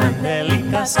 3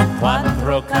 candelicas,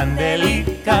 4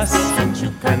 candelicas,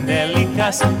 8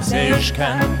 candelicas, 6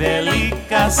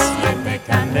 candelicas, 7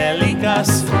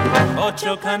 candelicas,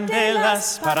 8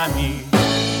 candelas para mí.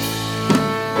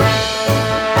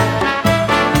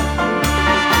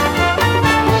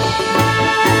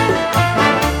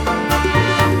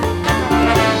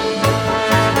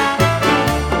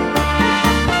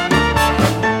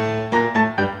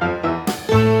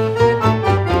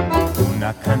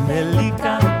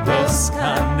 candelica, dos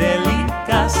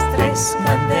candelicas, tres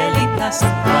candelicas,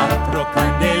 cuatro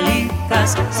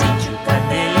candelicas, cinco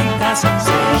candelicas,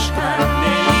 seis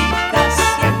candelicas,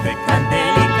 siete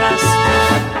candelicas,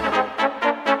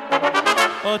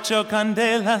 ocho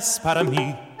candelas para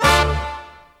mí.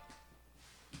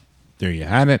 There you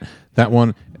had it. That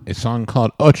one, a song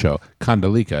called Ocho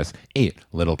Candelicas, 8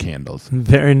 Little Candles.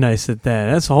 Very nice at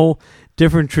that. That's a whole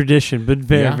different tradition, but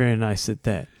very, Yeah. very nice at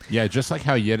that. Yeah, just like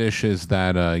how Yiddish is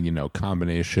that,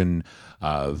 combination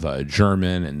of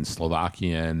German and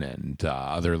Slovakian and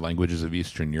other languages of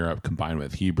Eastern Europe combined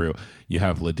with Hebrew. You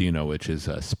have Ladino, which is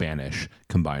Spanish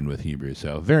combined with Hebrew.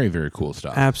 So very, very cool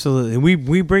stuff. Absolutely.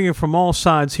 We bring it from all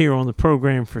sides here on the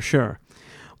program for sure.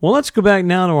 Well, let's go back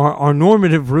now to our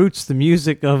normative roots, the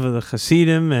music of the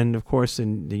Hasidim, and of course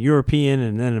in the European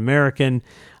and then American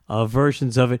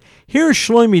versions of it. Here's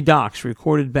Shlomi Dox,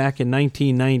 recorded back in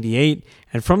 1998,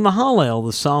 and from the Hallel,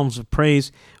 the Psalms of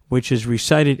Praise, which is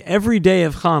recited every day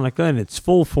of Hanukkah in its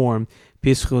full form.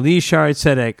 Pischuli Sharet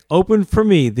Tzedek, open for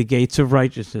me the gates of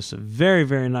righteousness. A very,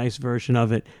 very nice version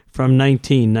of it from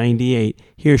 1998.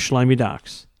 Here's Shlomi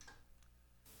Dox.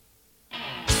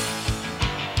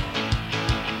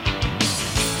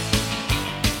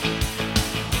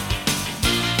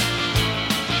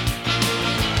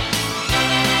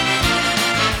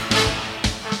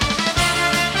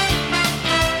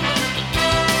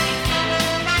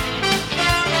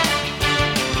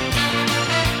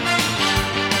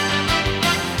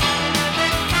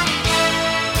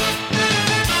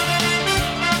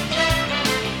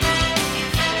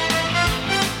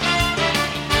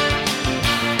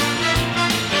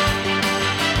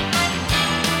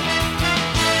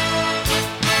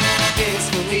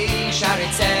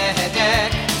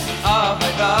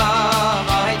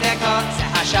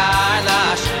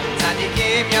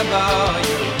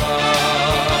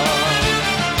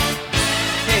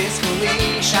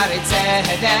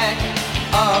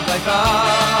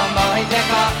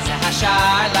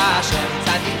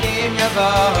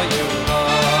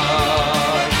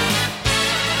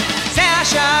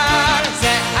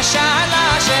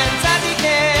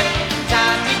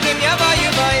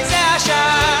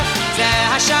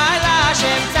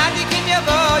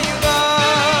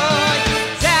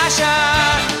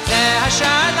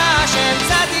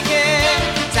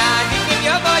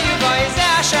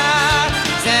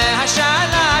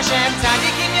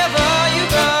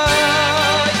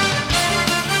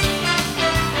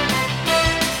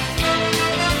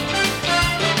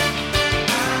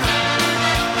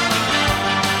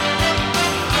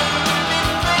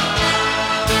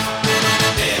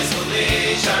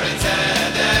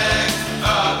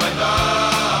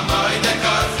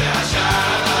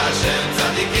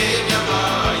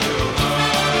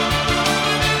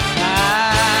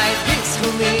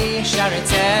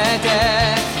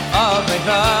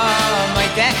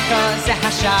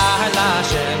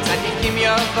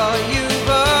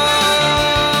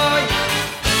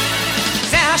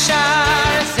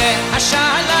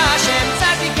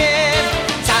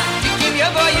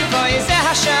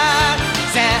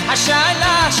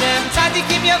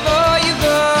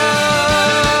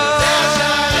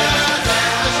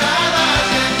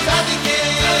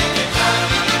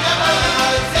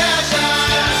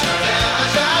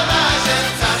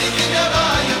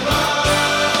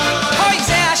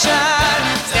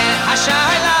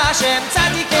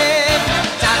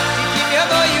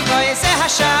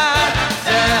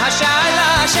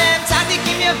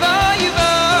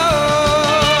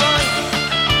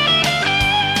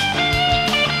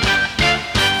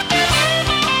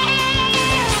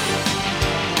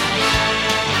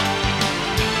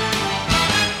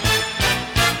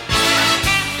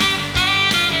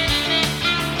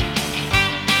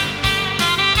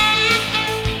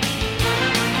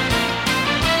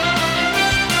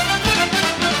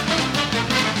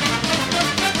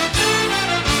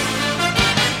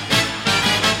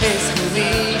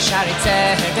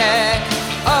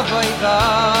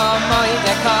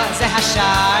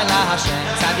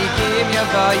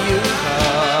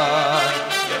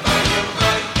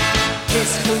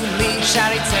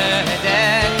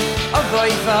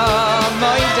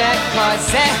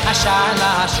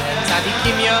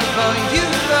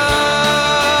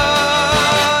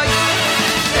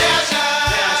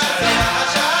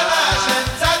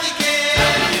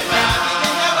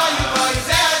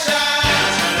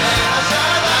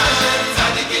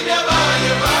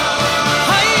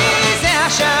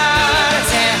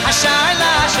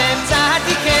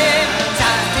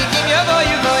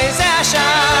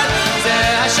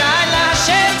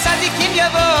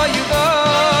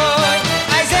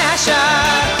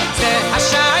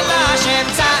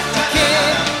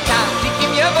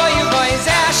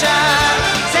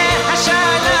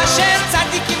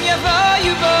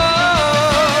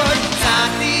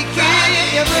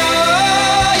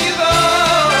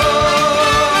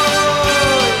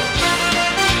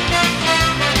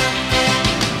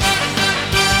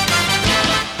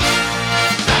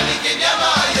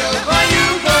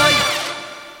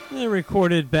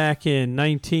 recorded back in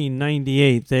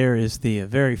 1998. There is the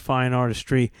very fine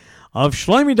artistry of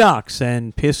Shlomi Dox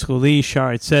and Pischuli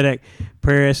Shar Tzedek,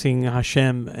 asking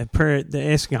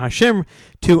Hashem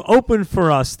to open for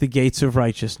us the gates of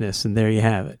righteousness. And there you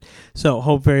have it. So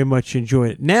hope very much you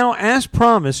enjoyed it. Now, as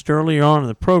promised earlier on in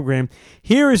the program,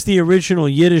 here is the original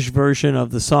Yiddish version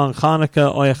of the song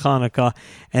Chanukah, Oy Chanukah,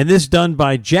 and this done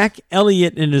by Jack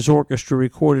Elliott and his orchestra,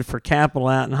 recorded for Capitol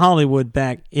out in Hollywood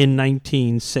back in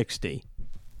 1960.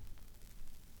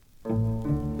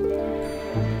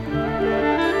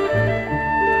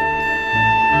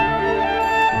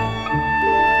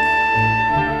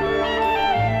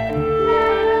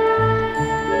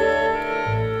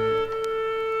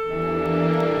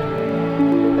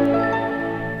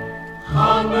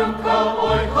 Chanukah,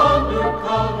 oy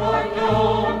Chanukah, oy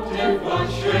Yom Tivah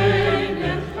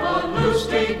Shene, a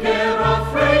lustiger, a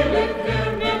freilicher,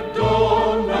 mit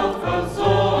Donau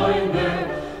versäune,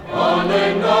 alle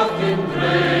Nacht in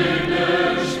Rede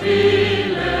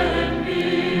spielen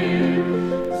wir.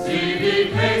 Sie wie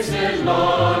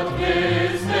Käselot,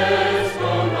 Käses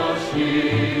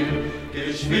Donnerschir,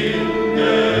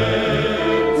 geschwinde,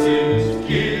 sind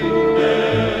Kinder,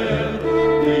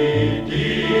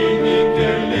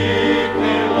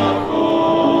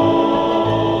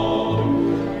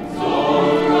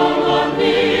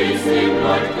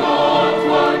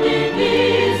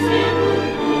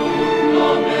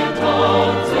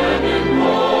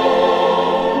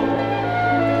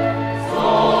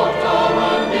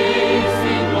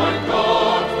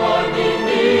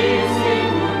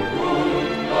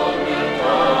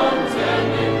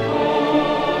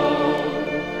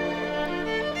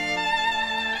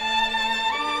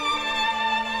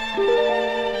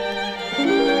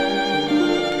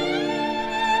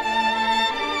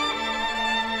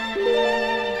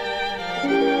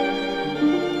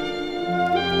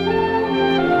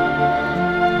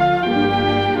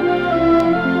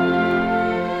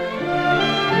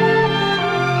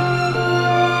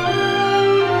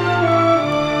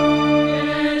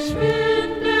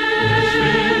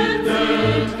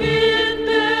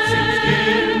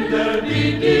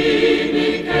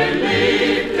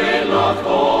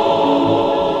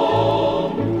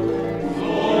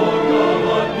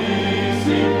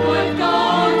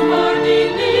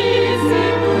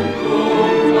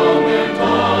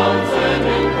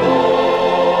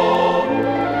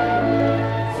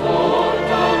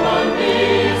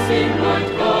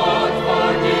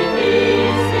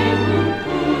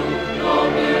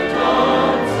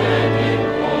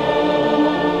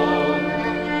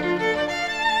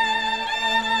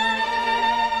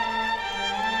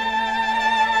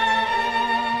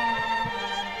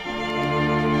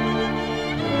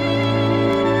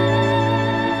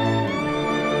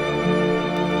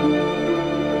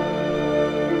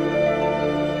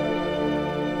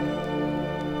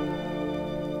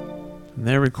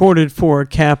 They're recorded for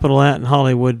Capitol out in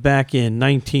Hollywood back in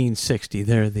 1960.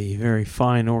 They're the very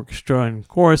fine orchestra and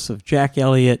chorus of Jack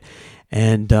Elliott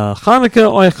and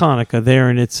Chanukah, Oy Chanukah there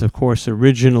in its, of course,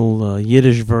 original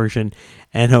Yiddish version,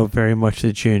 and hope very much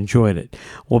that you enjoyed it.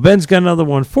 Well, Ben's got another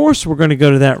one for us, so we're going to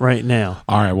go to that right now.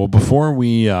 All right. Well, before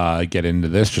we get into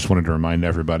this, just wanted to remind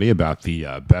everybody about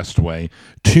the best way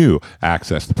to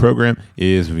access the program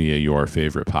is via your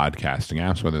favorite podcasting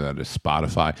apps, whether that is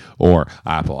Spotify or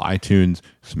Apple iTunes.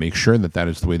 So make sure that that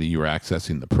is the way that you are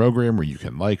accessing the program, where you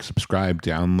can like, subscribe,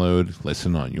 download,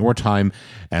 listen on your time,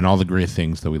 and all the great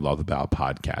things that we love about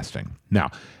podcasting. Now,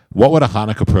 what would a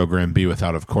Hanukkah program be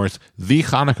without, of course, the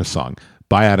Hanukkah song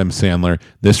by Adam Sandler,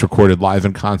 this recorded live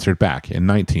in concert back in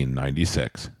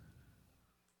 1996.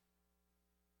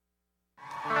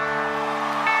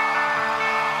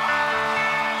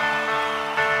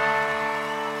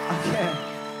 Okay.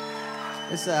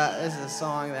 This is a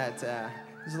song that,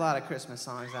 there's a lot of Christmas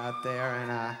songs out there,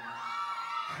 and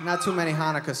not too many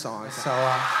Hanukkah songs, so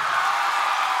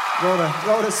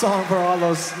wrote a song for all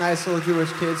those nice little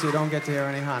Jewish kids who don't get to hear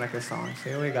any Hanukkah songs.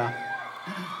 Here we go.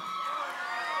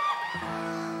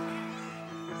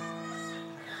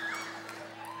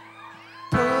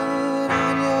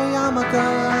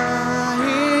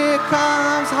 Here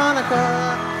comes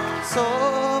Hanukkah, so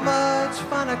much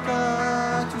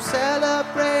Hanukkah to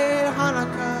celebrate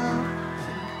Hanukkah.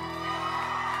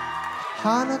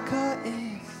 Hanukkah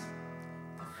is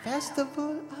the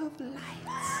festival of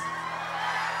lights.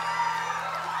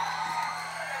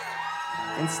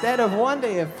 Instead of one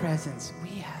day of presents,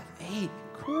 we have 8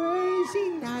 crazy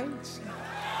nights.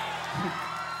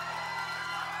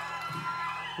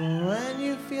 When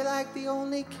you feel like the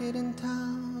only kid in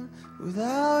town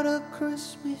without a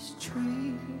Christmas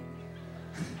tree,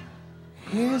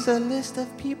 Here's a list of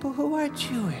people who are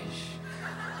Jewish.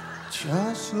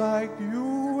 Just like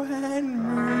you and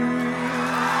me.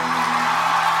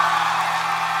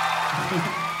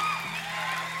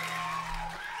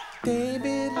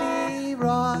 David Lee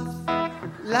Roth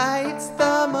lights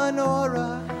the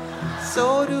menorah.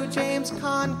 So do James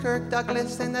Conn, Kirk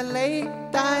Douglas, and the late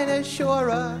Dinah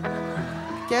Shore.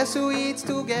 Guess who eats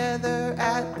together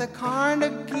at the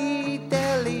Carnegie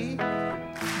Deli?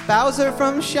 Bowser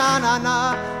from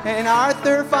Shanana and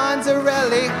Arthur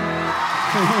Fonzarelli.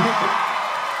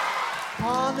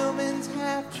 Paul Newman's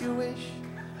half Jewish,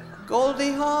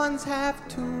 Goldie Hawn's half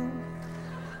too.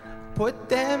 Put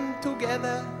them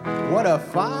together, what a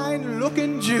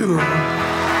fine-looking Jew.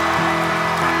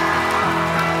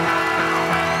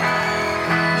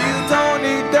 You don't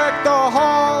need Deck the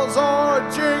Halls or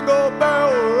Jingle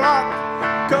Bell Rock,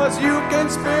 'cause you can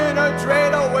spin a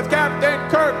dreidel with Captain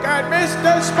Kirk and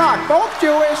Mr. Spock, both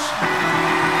Jewish.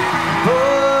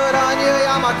 Put on your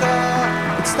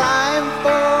yarmulke, it's time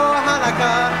for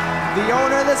Hanukkah. The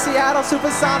owner of the Seattle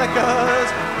Supersonicas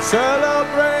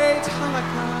celebrates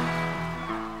Hanukkah.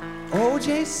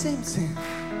 O.J. Simpson,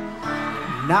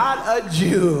 not a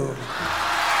Jew.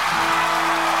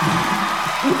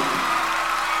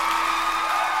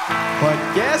 But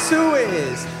guess who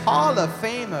is? Hall of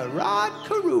Famer Rod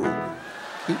Carew.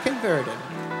 He converted.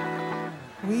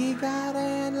 We got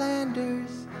Ann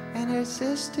Landers and her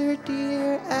sister,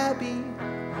 dear Abby.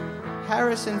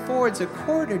 Harrison Ford's a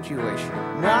quarter Jewish,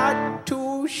 not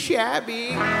too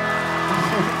shabby.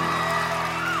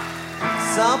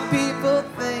 Some people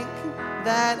think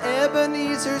that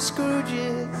Ebenezer Scrooge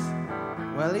is.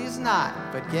 Well, he's not,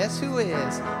 but guess who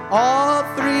is? All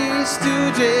three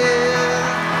Stooges.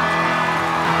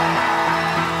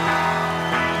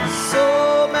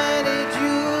 So many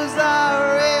Jews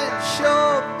are in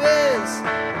showbiz.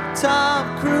 Tom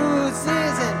Cruise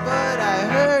isn't, but I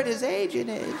heard his agent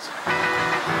is.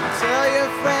 Tell your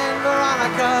friend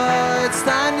Veronica, it's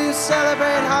time to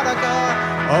celebrate Hanukkah.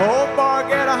 I hope I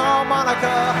get a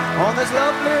harmonica on this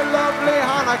lovely, lovely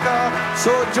Hanukkah.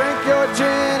 So drink your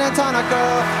gin and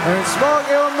tonica and smoke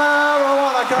your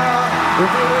marijuana. If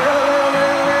you really,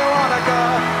 really wanna go,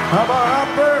 have a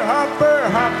happy, happy,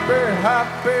 happy,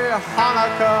 happy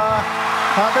Hanukkah.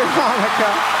 Happy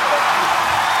Hanukkah.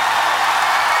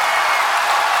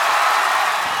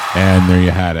 And there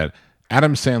you had it.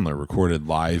 Adam Sandler recorded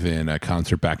live in a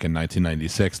concert back in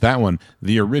 1996. That one,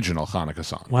 the original Hanukkah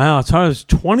song. Wow, it was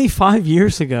 25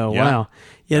 years ago. Yeah. Wow.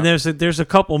 Yeah, there's a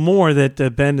couple more that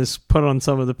Ben has put on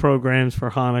some of the programs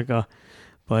for Hanukkah,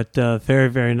 but very,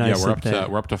 very nice. Yeah,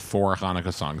 we're up to 4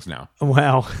 Hanukkah songs now.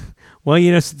 Wow. Well,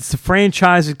 it's a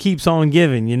franchise that keeps on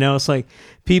giving. It's like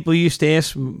people used to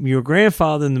ask your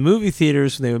grandfather in the movie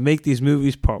theaters, they would make these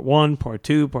movies part 1, part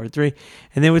 2, part 3,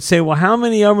 and they would say, well, how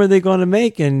many of them are they going to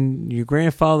make? And your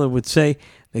grandfather would say,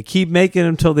 they keep making them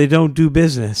until they don't do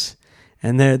business.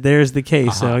 And there's the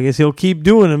case. So I guess he'll keep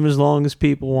doing them as long as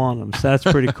people want them. So that's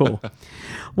pretty cool.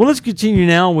 Well, let's continue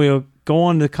now. We'll go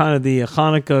on to kind of the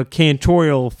Hanukkah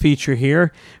cantorial feature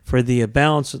here for the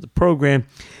balance of the program.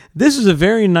 This is a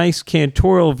very nice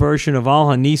cantorial version of Al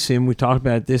Hanisim. We talked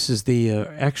about this is the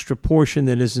extra portion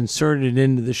that is inserted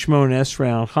into the Shemona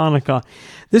Esrei on Hanukkah.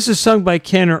 This is sung by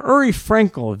Cantor Uri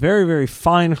Frankel, a very, very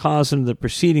fine chazan of the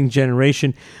preceding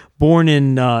generation, born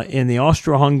in the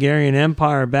Austro-Hungarian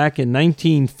Empire back in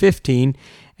 1915,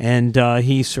 and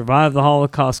he survived the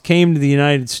Holocaust, came to the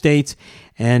United States,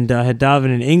 and had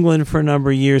davened in England for a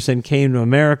number of years, and came to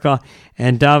America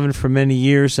and davened for many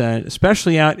years,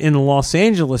 especially out in the Los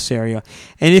Angeles area.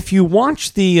 And if you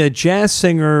watch the Jazz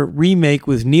Singer remake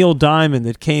with Neil Diamond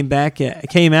that came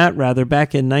out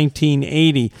back in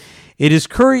 1980, it is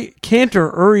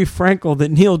Cantor Uri Frankel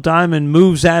that Neil Diamond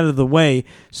moves out of the way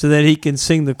so that he can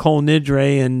sing the Kol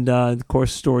Nidre, and of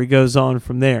course the story goes on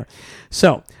from there.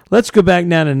 So let's go back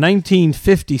now to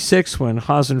 1956 when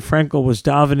Chazan Frankel was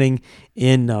davening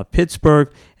in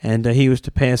Pittsburgh, and he was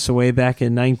to pass away back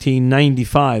in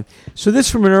 1995. So this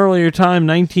from an earlier time,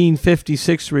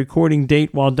 1956, recording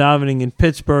date while davening in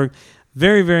Pittsburgh.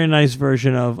 Very, very nice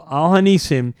version of Al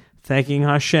Hanisim, thanking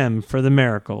Hashem for the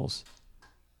miracles.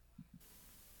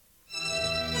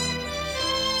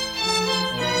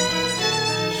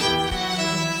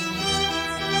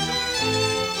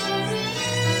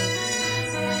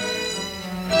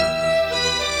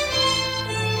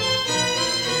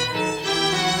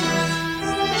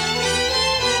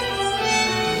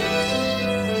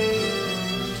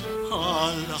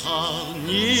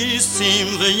 Nisim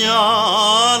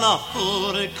v'yala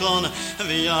hurikon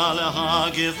v'yala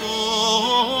hagevoros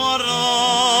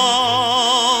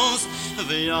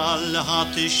v'yala ויעל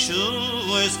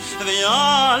התשועס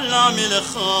ויעל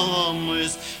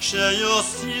המלחמס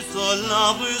שיוסיס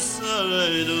עליו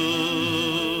וסיינו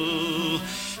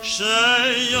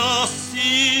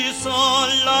שיוסיס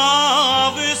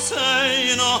עליו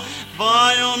וסיינו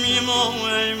ביומים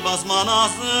ההם בזמן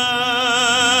הזה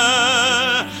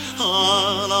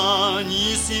על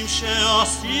הניסים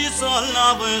שיוסיס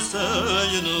עליו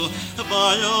וסיינו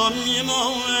ביומים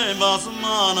ההם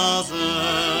בזמן הזה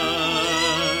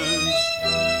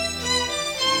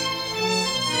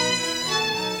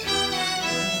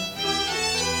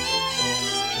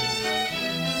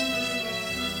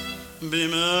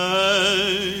בימי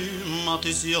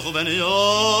מתיסיח בן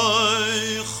יוחנן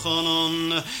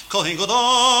כהן גדול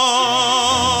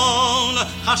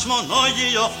חשמונאי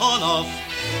יוחנן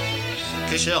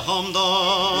כשעמדה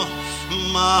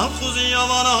מלכות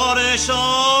יוון הרשע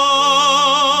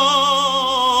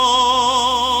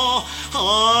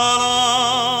על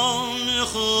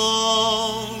עמך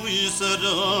ישראל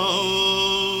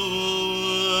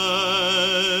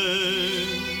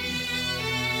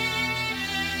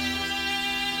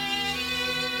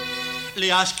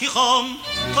להשכיחם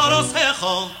תורסך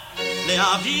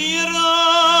להעבירם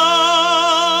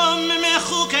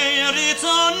מחוקי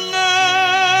רצונך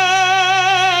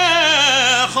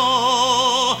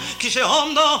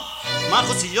כשעמדה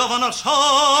מלכות יוון הרשע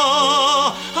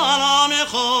על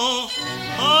עמך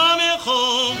עמך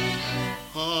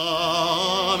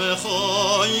עמך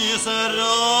ישראל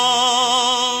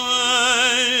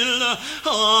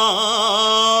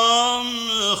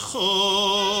עמך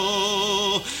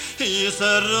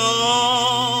ישראל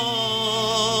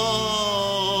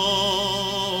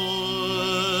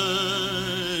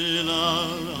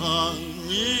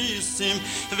הניסים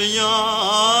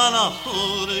ויעל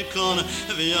הפורקן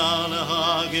ויעל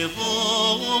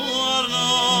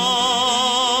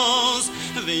הגבורנוס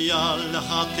ויעל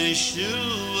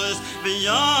התשועס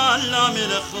ויעל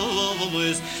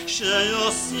המלחמס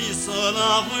שיוסיס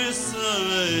עליו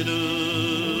וסיינו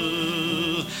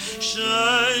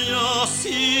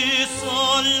שיוסיס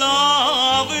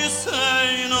עליו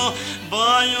וסיינו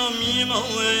ביומים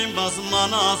ההם בזמן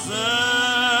הזה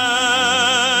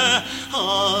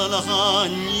על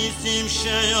הניסים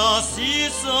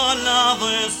שיוסיס עליו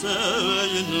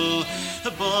וסיינו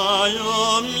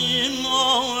ביומים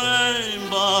ההם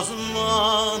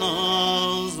בזמן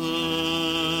הזה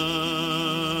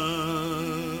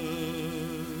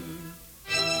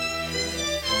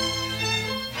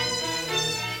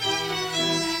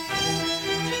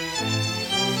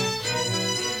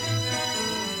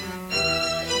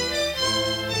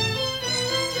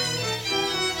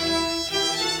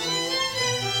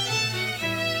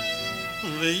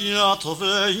ויעטו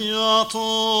ויעטו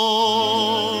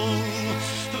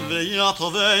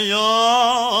ויעטו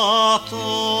ויעטו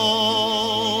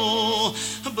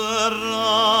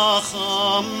ברחמך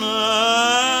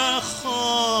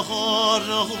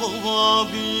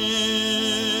רבי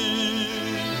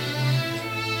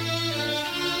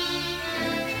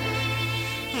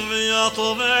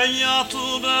ויעטו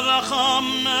ויעטו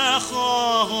ברחמך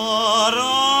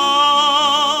רבי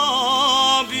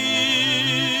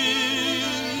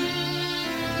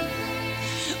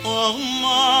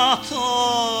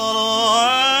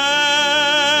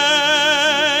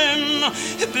ומטרם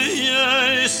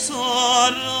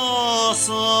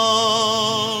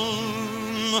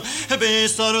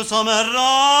ביסרסם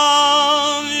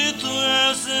רבית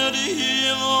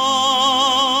וסריבם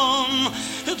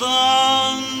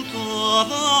דנתו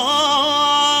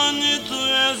דנית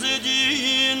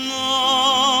וסדינם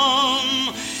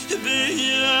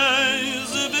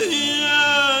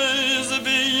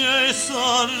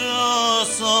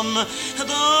ביסרסם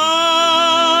דנית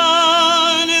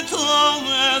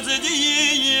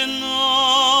וסדינם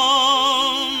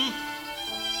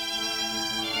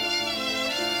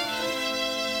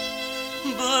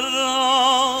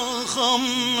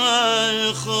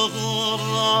ברחמך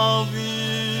רבי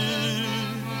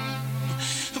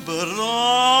ברחמך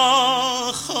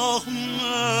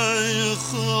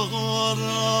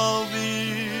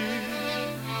רבי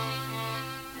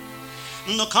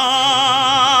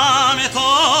נקם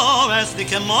אתו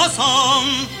אסדיק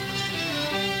מוסם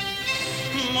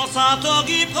מוסתו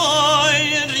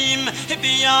גיפוירים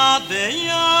ביד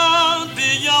ביד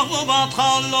ביהובת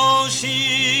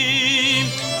חלושים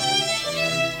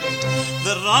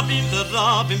ורבים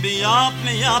ורבים ביד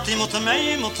מייתים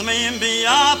וטמאים וטמאים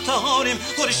ביד טהורים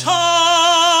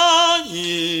ורשעים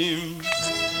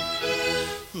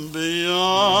ביד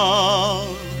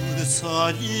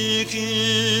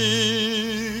צדיקים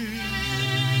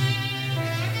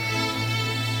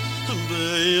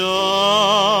ביד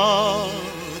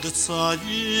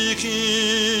צדיקים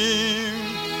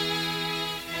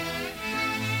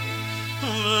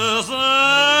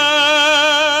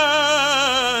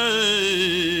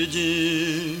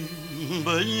וזדים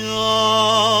ביד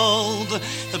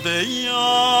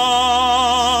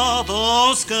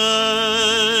עוסקי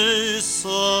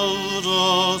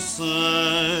סודוסייך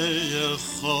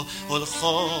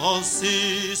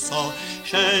ולחסיסה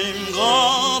שם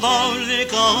גדול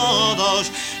לקדוש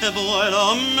בועל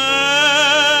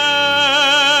המייך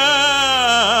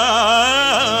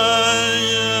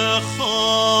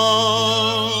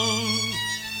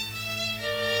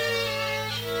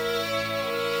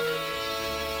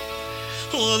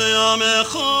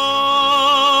ולעמך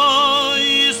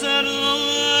ישראל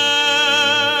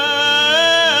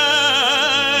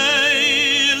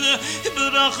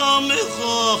ברכה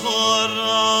מחרבים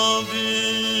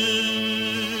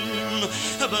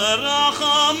ברחמך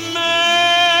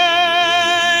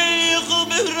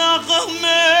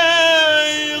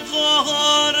ברחמך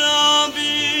הרבים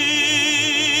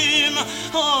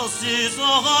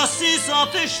עסיסה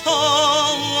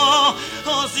תשתנה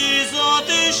עסיסה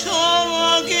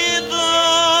תשתנה גדולה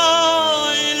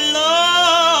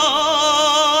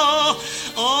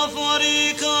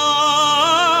אפריקן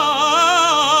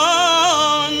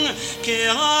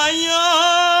כהים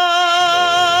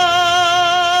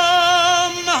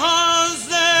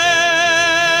הזה.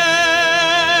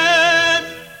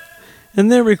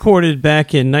 And they're recorded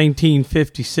back in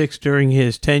 1956 during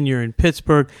his tenure in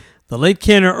Pittsburgh. The late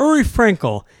cantor Uri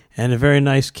Frankel, and a very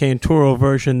nice cantoral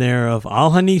version there of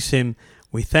Al Hanisim,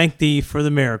 We Thank Thee for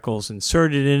the Miracles,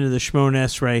 inserted into the Shemona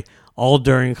Esrei all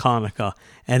during Hanukkah,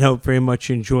 and hope very much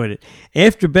you enjoyed it.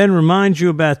 After Ben reminds you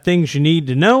about things you need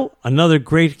to know, another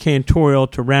great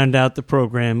cantorial to round out the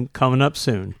program coming up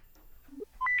soon.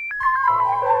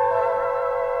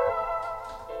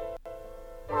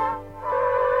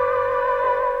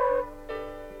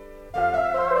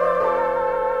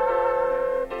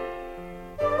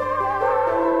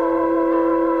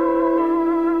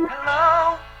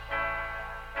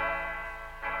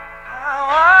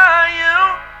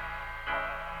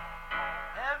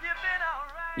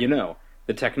 You know,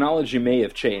 the technology may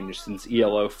have changed since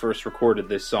ELO first recorded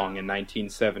this song in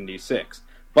 1976,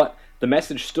 but the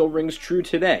message still rings true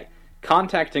today.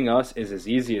 Contacting us is as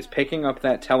easy as picking up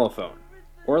that telephone,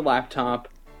 or laptop,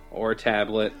 or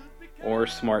tablet, or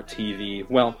smart TV.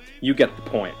 Well, you get the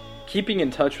point. Keeping in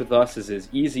touch with us is as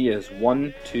easy as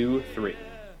 1, 2, 3.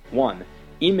 1.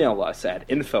 Email us at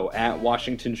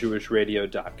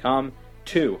info@washingtonjewishradio.com.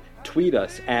 2. Tweet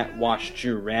us at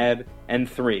WashJewRad. And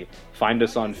 3. Find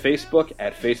us on Facebook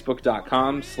at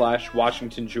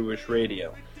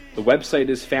facebook.com/WashingtonJewishRadio. The website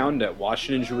is found at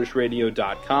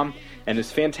WashingtonJewishRadio.com and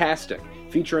is fantastic,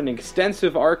 featuring an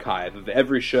extensive archive of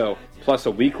every show, plus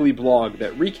a weekly blog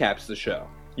that recaps the show.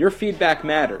 Your feedback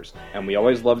matters, and we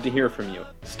always love to hear from you.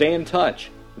 Stay in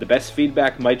touch. The best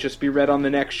feedback might just be read on the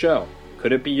next show.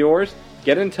 Could it be yours?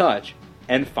 Get in touch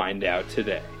and find out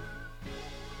today.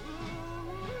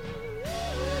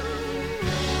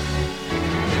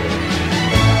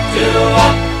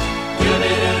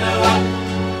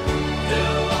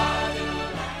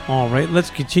 All right,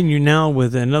 let's continue now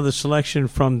with another selection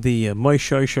from the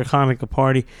Moshe Osher Chanukah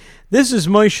party. This is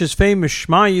Moshe's famous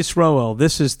Shema Yisroel.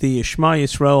 This is the Shema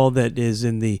Yisroel that is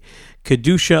in the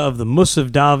Kedusha of the Musaf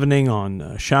davening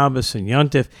on Shabbos and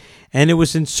Yontif. And it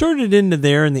was inserted into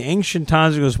there in the ancient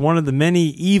times because one of the many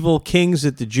evil kings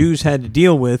that the Jews had to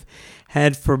deal with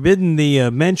had forbidden the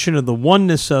mention of the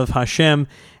oneness of Hashem,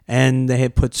 and they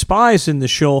had put spies in the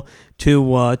shul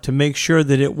to make sure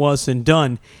that it wasn't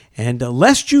done. And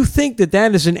lest you think that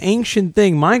that is an ancient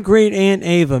thing, my great aunt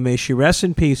Ava, may she rest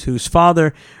in peace, whose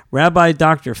father, Rabbi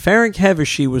Dr. Ferenc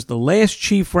Heveshi, was the last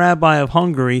chief rabbi of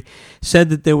Hungary, said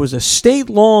that there was a state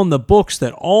law in the books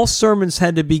that all sermons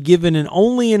had to be given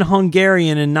only in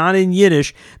Hungarian and not in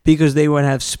Yiddish, because they would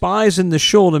have spies in the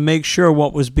shul to make sure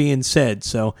what was being said.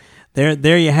 So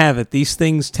there you have it. These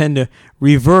things tend to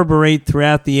reverberate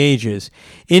throughout the ages.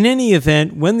 In any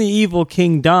event, when the evil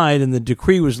king died and the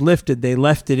decree was lifted, they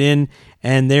left it in,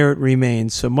 and there it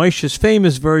remains. So Moshe's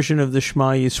famous version of the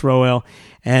Shema Yisroel,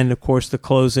 and of course the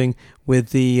closing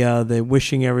with the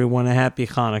wishing everyone a happy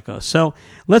Hanukkah. So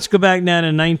let's go back now to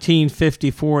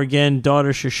 1954 again.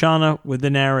 Daughter Shoshana with the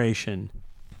narration.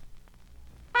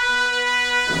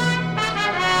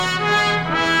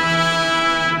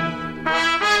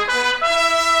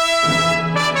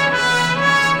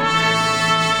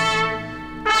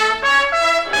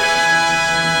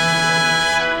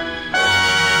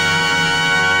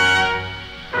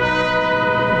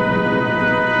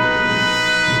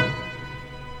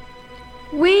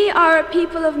 We are a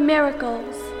people of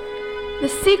miracles. The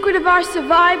secret of our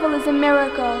survival is a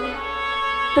miracle.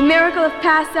 The miracle of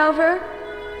Passover,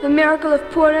 the miracle of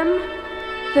Purim,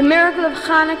 the miracle of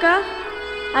Chanukah,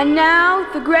 and now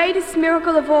the greatest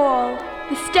miracle of all,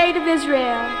 the state of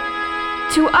Israel.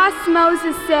 To us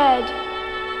Moses said,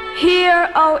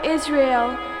 "Hear, O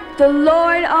Israel, the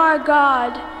Lord our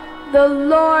God, the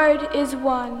Lord is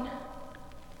one."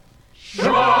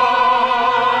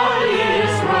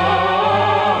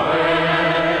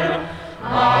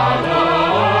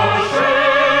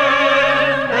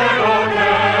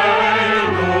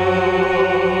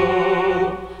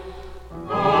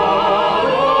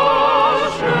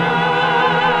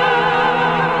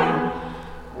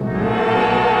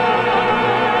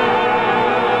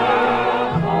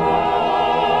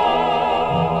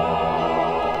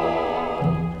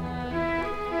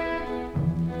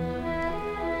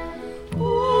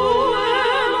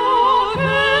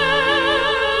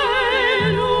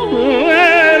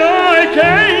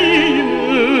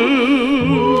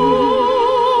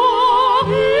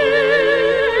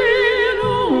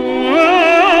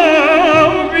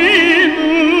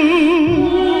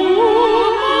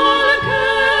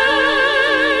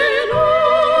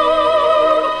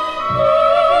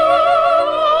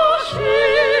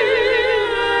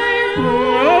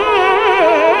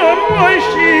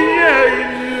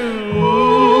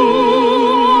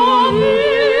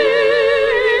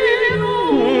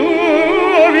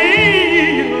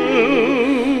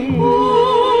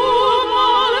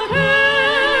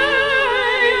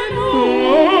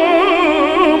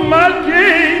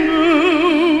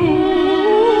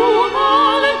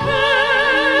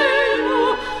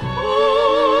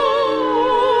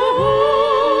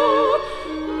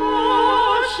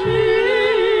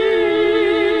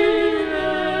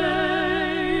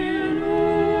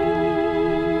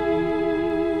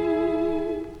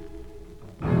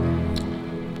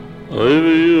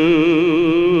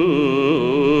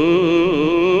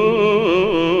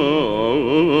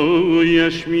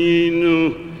 ישמינו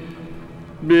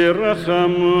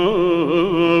ברחמיו,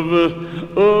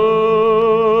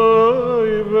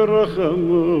 אוי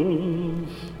ברחמיו,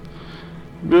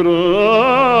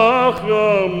 ברחמיו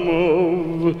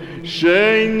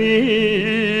שני.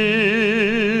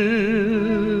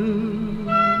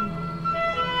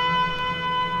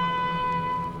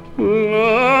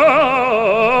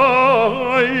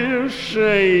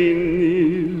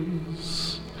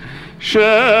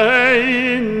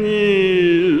 Shainis,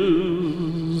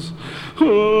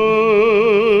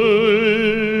 oy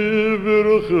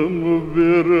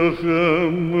berachamov,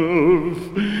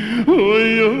 oy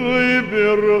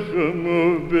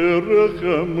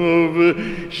berachamov,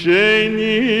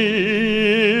 shainis.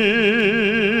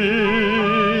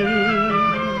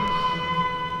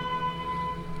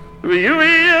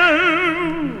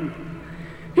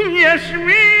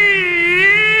 Yashmi.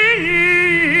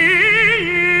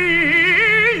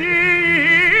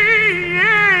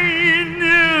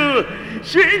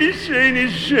 Shani,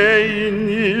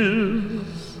 shainis,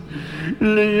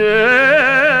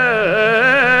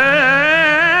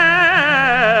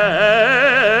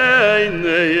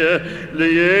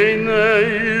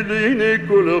 liyayna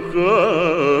kol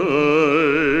chay,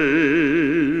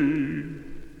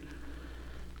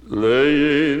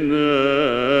 liyayna.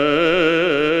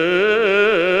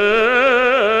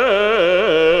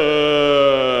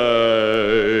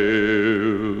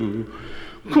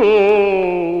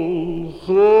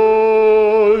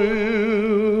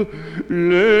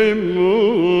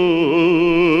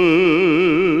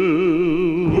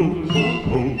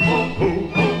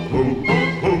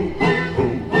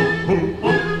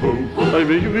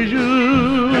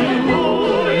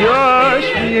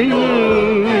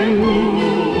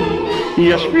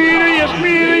 Yashmir,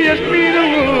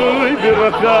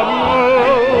 berachamov,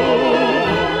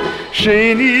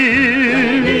 sheni,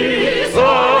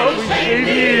 oh,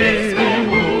 sheni,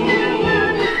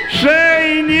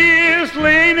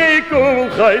 slene kol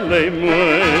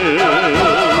chaylemoy.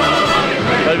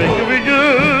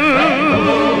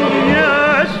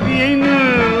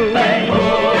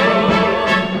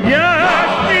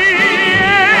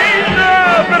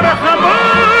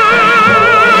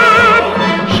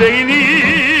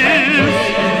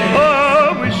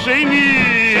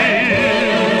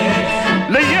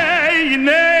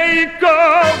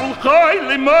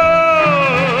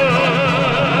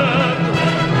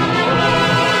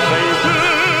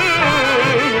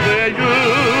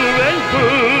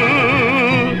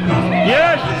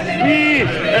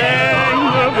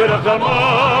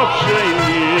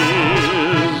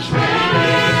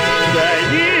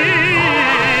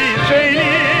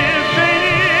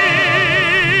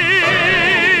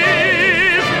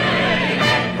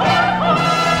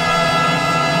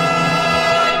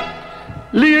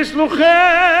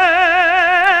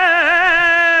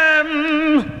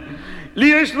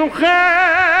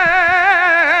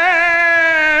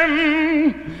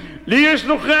 יש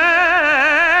לכם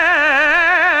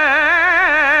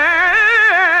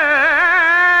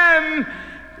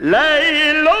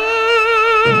לילות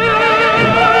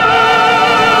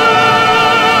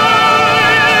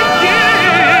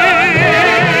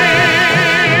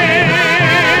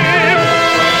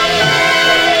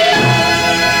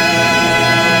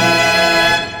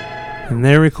And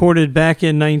they're recorded back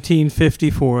in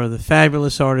 1954, the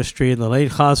fabulous artistry of the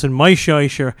late Chazan Moshe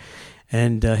Isher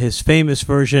and his famous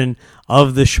version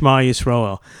of the Shema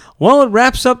Yisrael. Well, it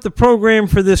wraps up the program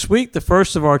for this week, the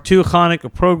first of our 2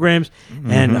 Hanukkah programs,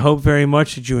 and I hope very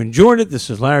much that you enjoyed it. This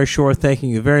is Larry Shore thanking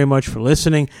you very much for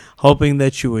listening, hoping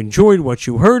that you enjoyed what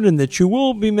you heard and that you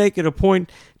will be making a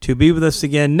point to be with us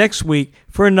again next week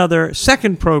for another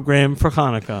second program for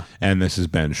Hanukkah. And this is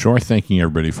Ben Shore thanking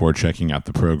everybody for checking out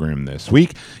the program this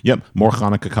week. Yep, more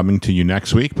Hanukkah coming to you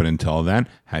next week, but until then,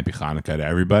 happy Hanukkah to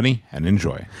everybody and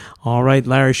enjoy. All right,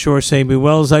 Larry Shore saying, be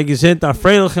well, sei gesinnt, a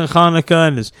freilichen Hanukkah,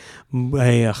 and as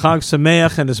Chag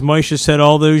Sameach, and as Moshe said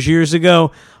all those years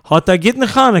ago, hot a gittin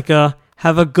Hanukkah,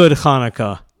 have a good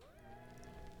Hanukkah.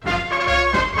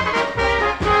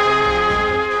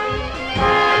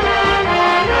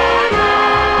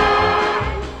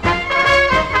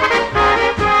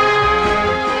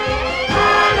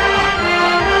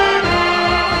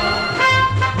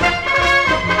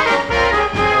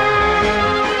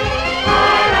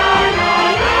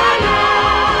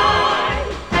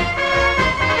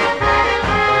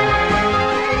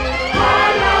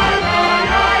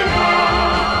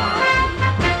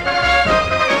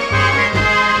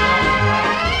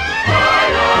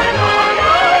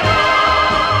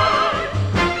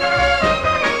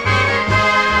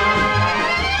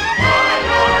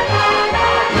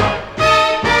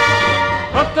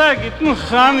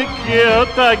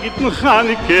 Gitten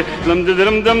Chanukah, dum dum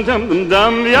dum dum dum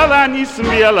dum, yalla nisim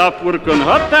yalla purkon.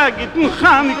 Hota gitten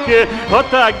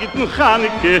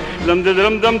Chanukah, dum dum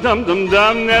dum dum dum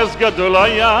dum, nes gadol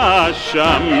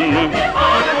hayasham.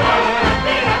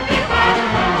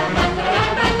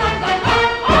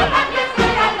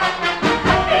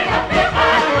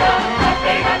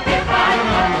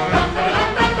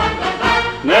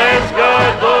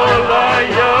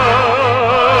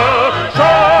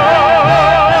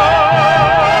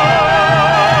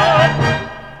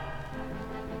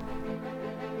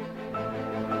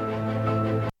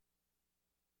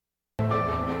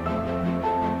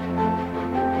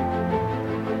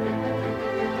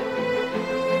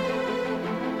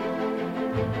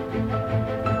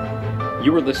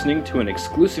 You are listening to an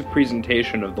exclusive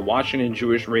presentation of the Washington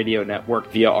Jewish Radio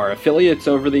Network via our affiliates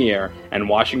over the air and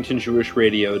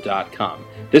WashingtonJewishRadio.com.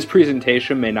 This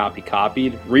presentation may not be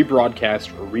copied,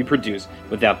 rebroadcast, or reproduced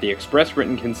without the express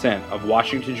written consent of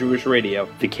Washington Jewish Radio,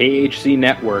 the KHC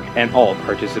Network, and all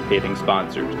participating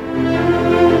sponsors.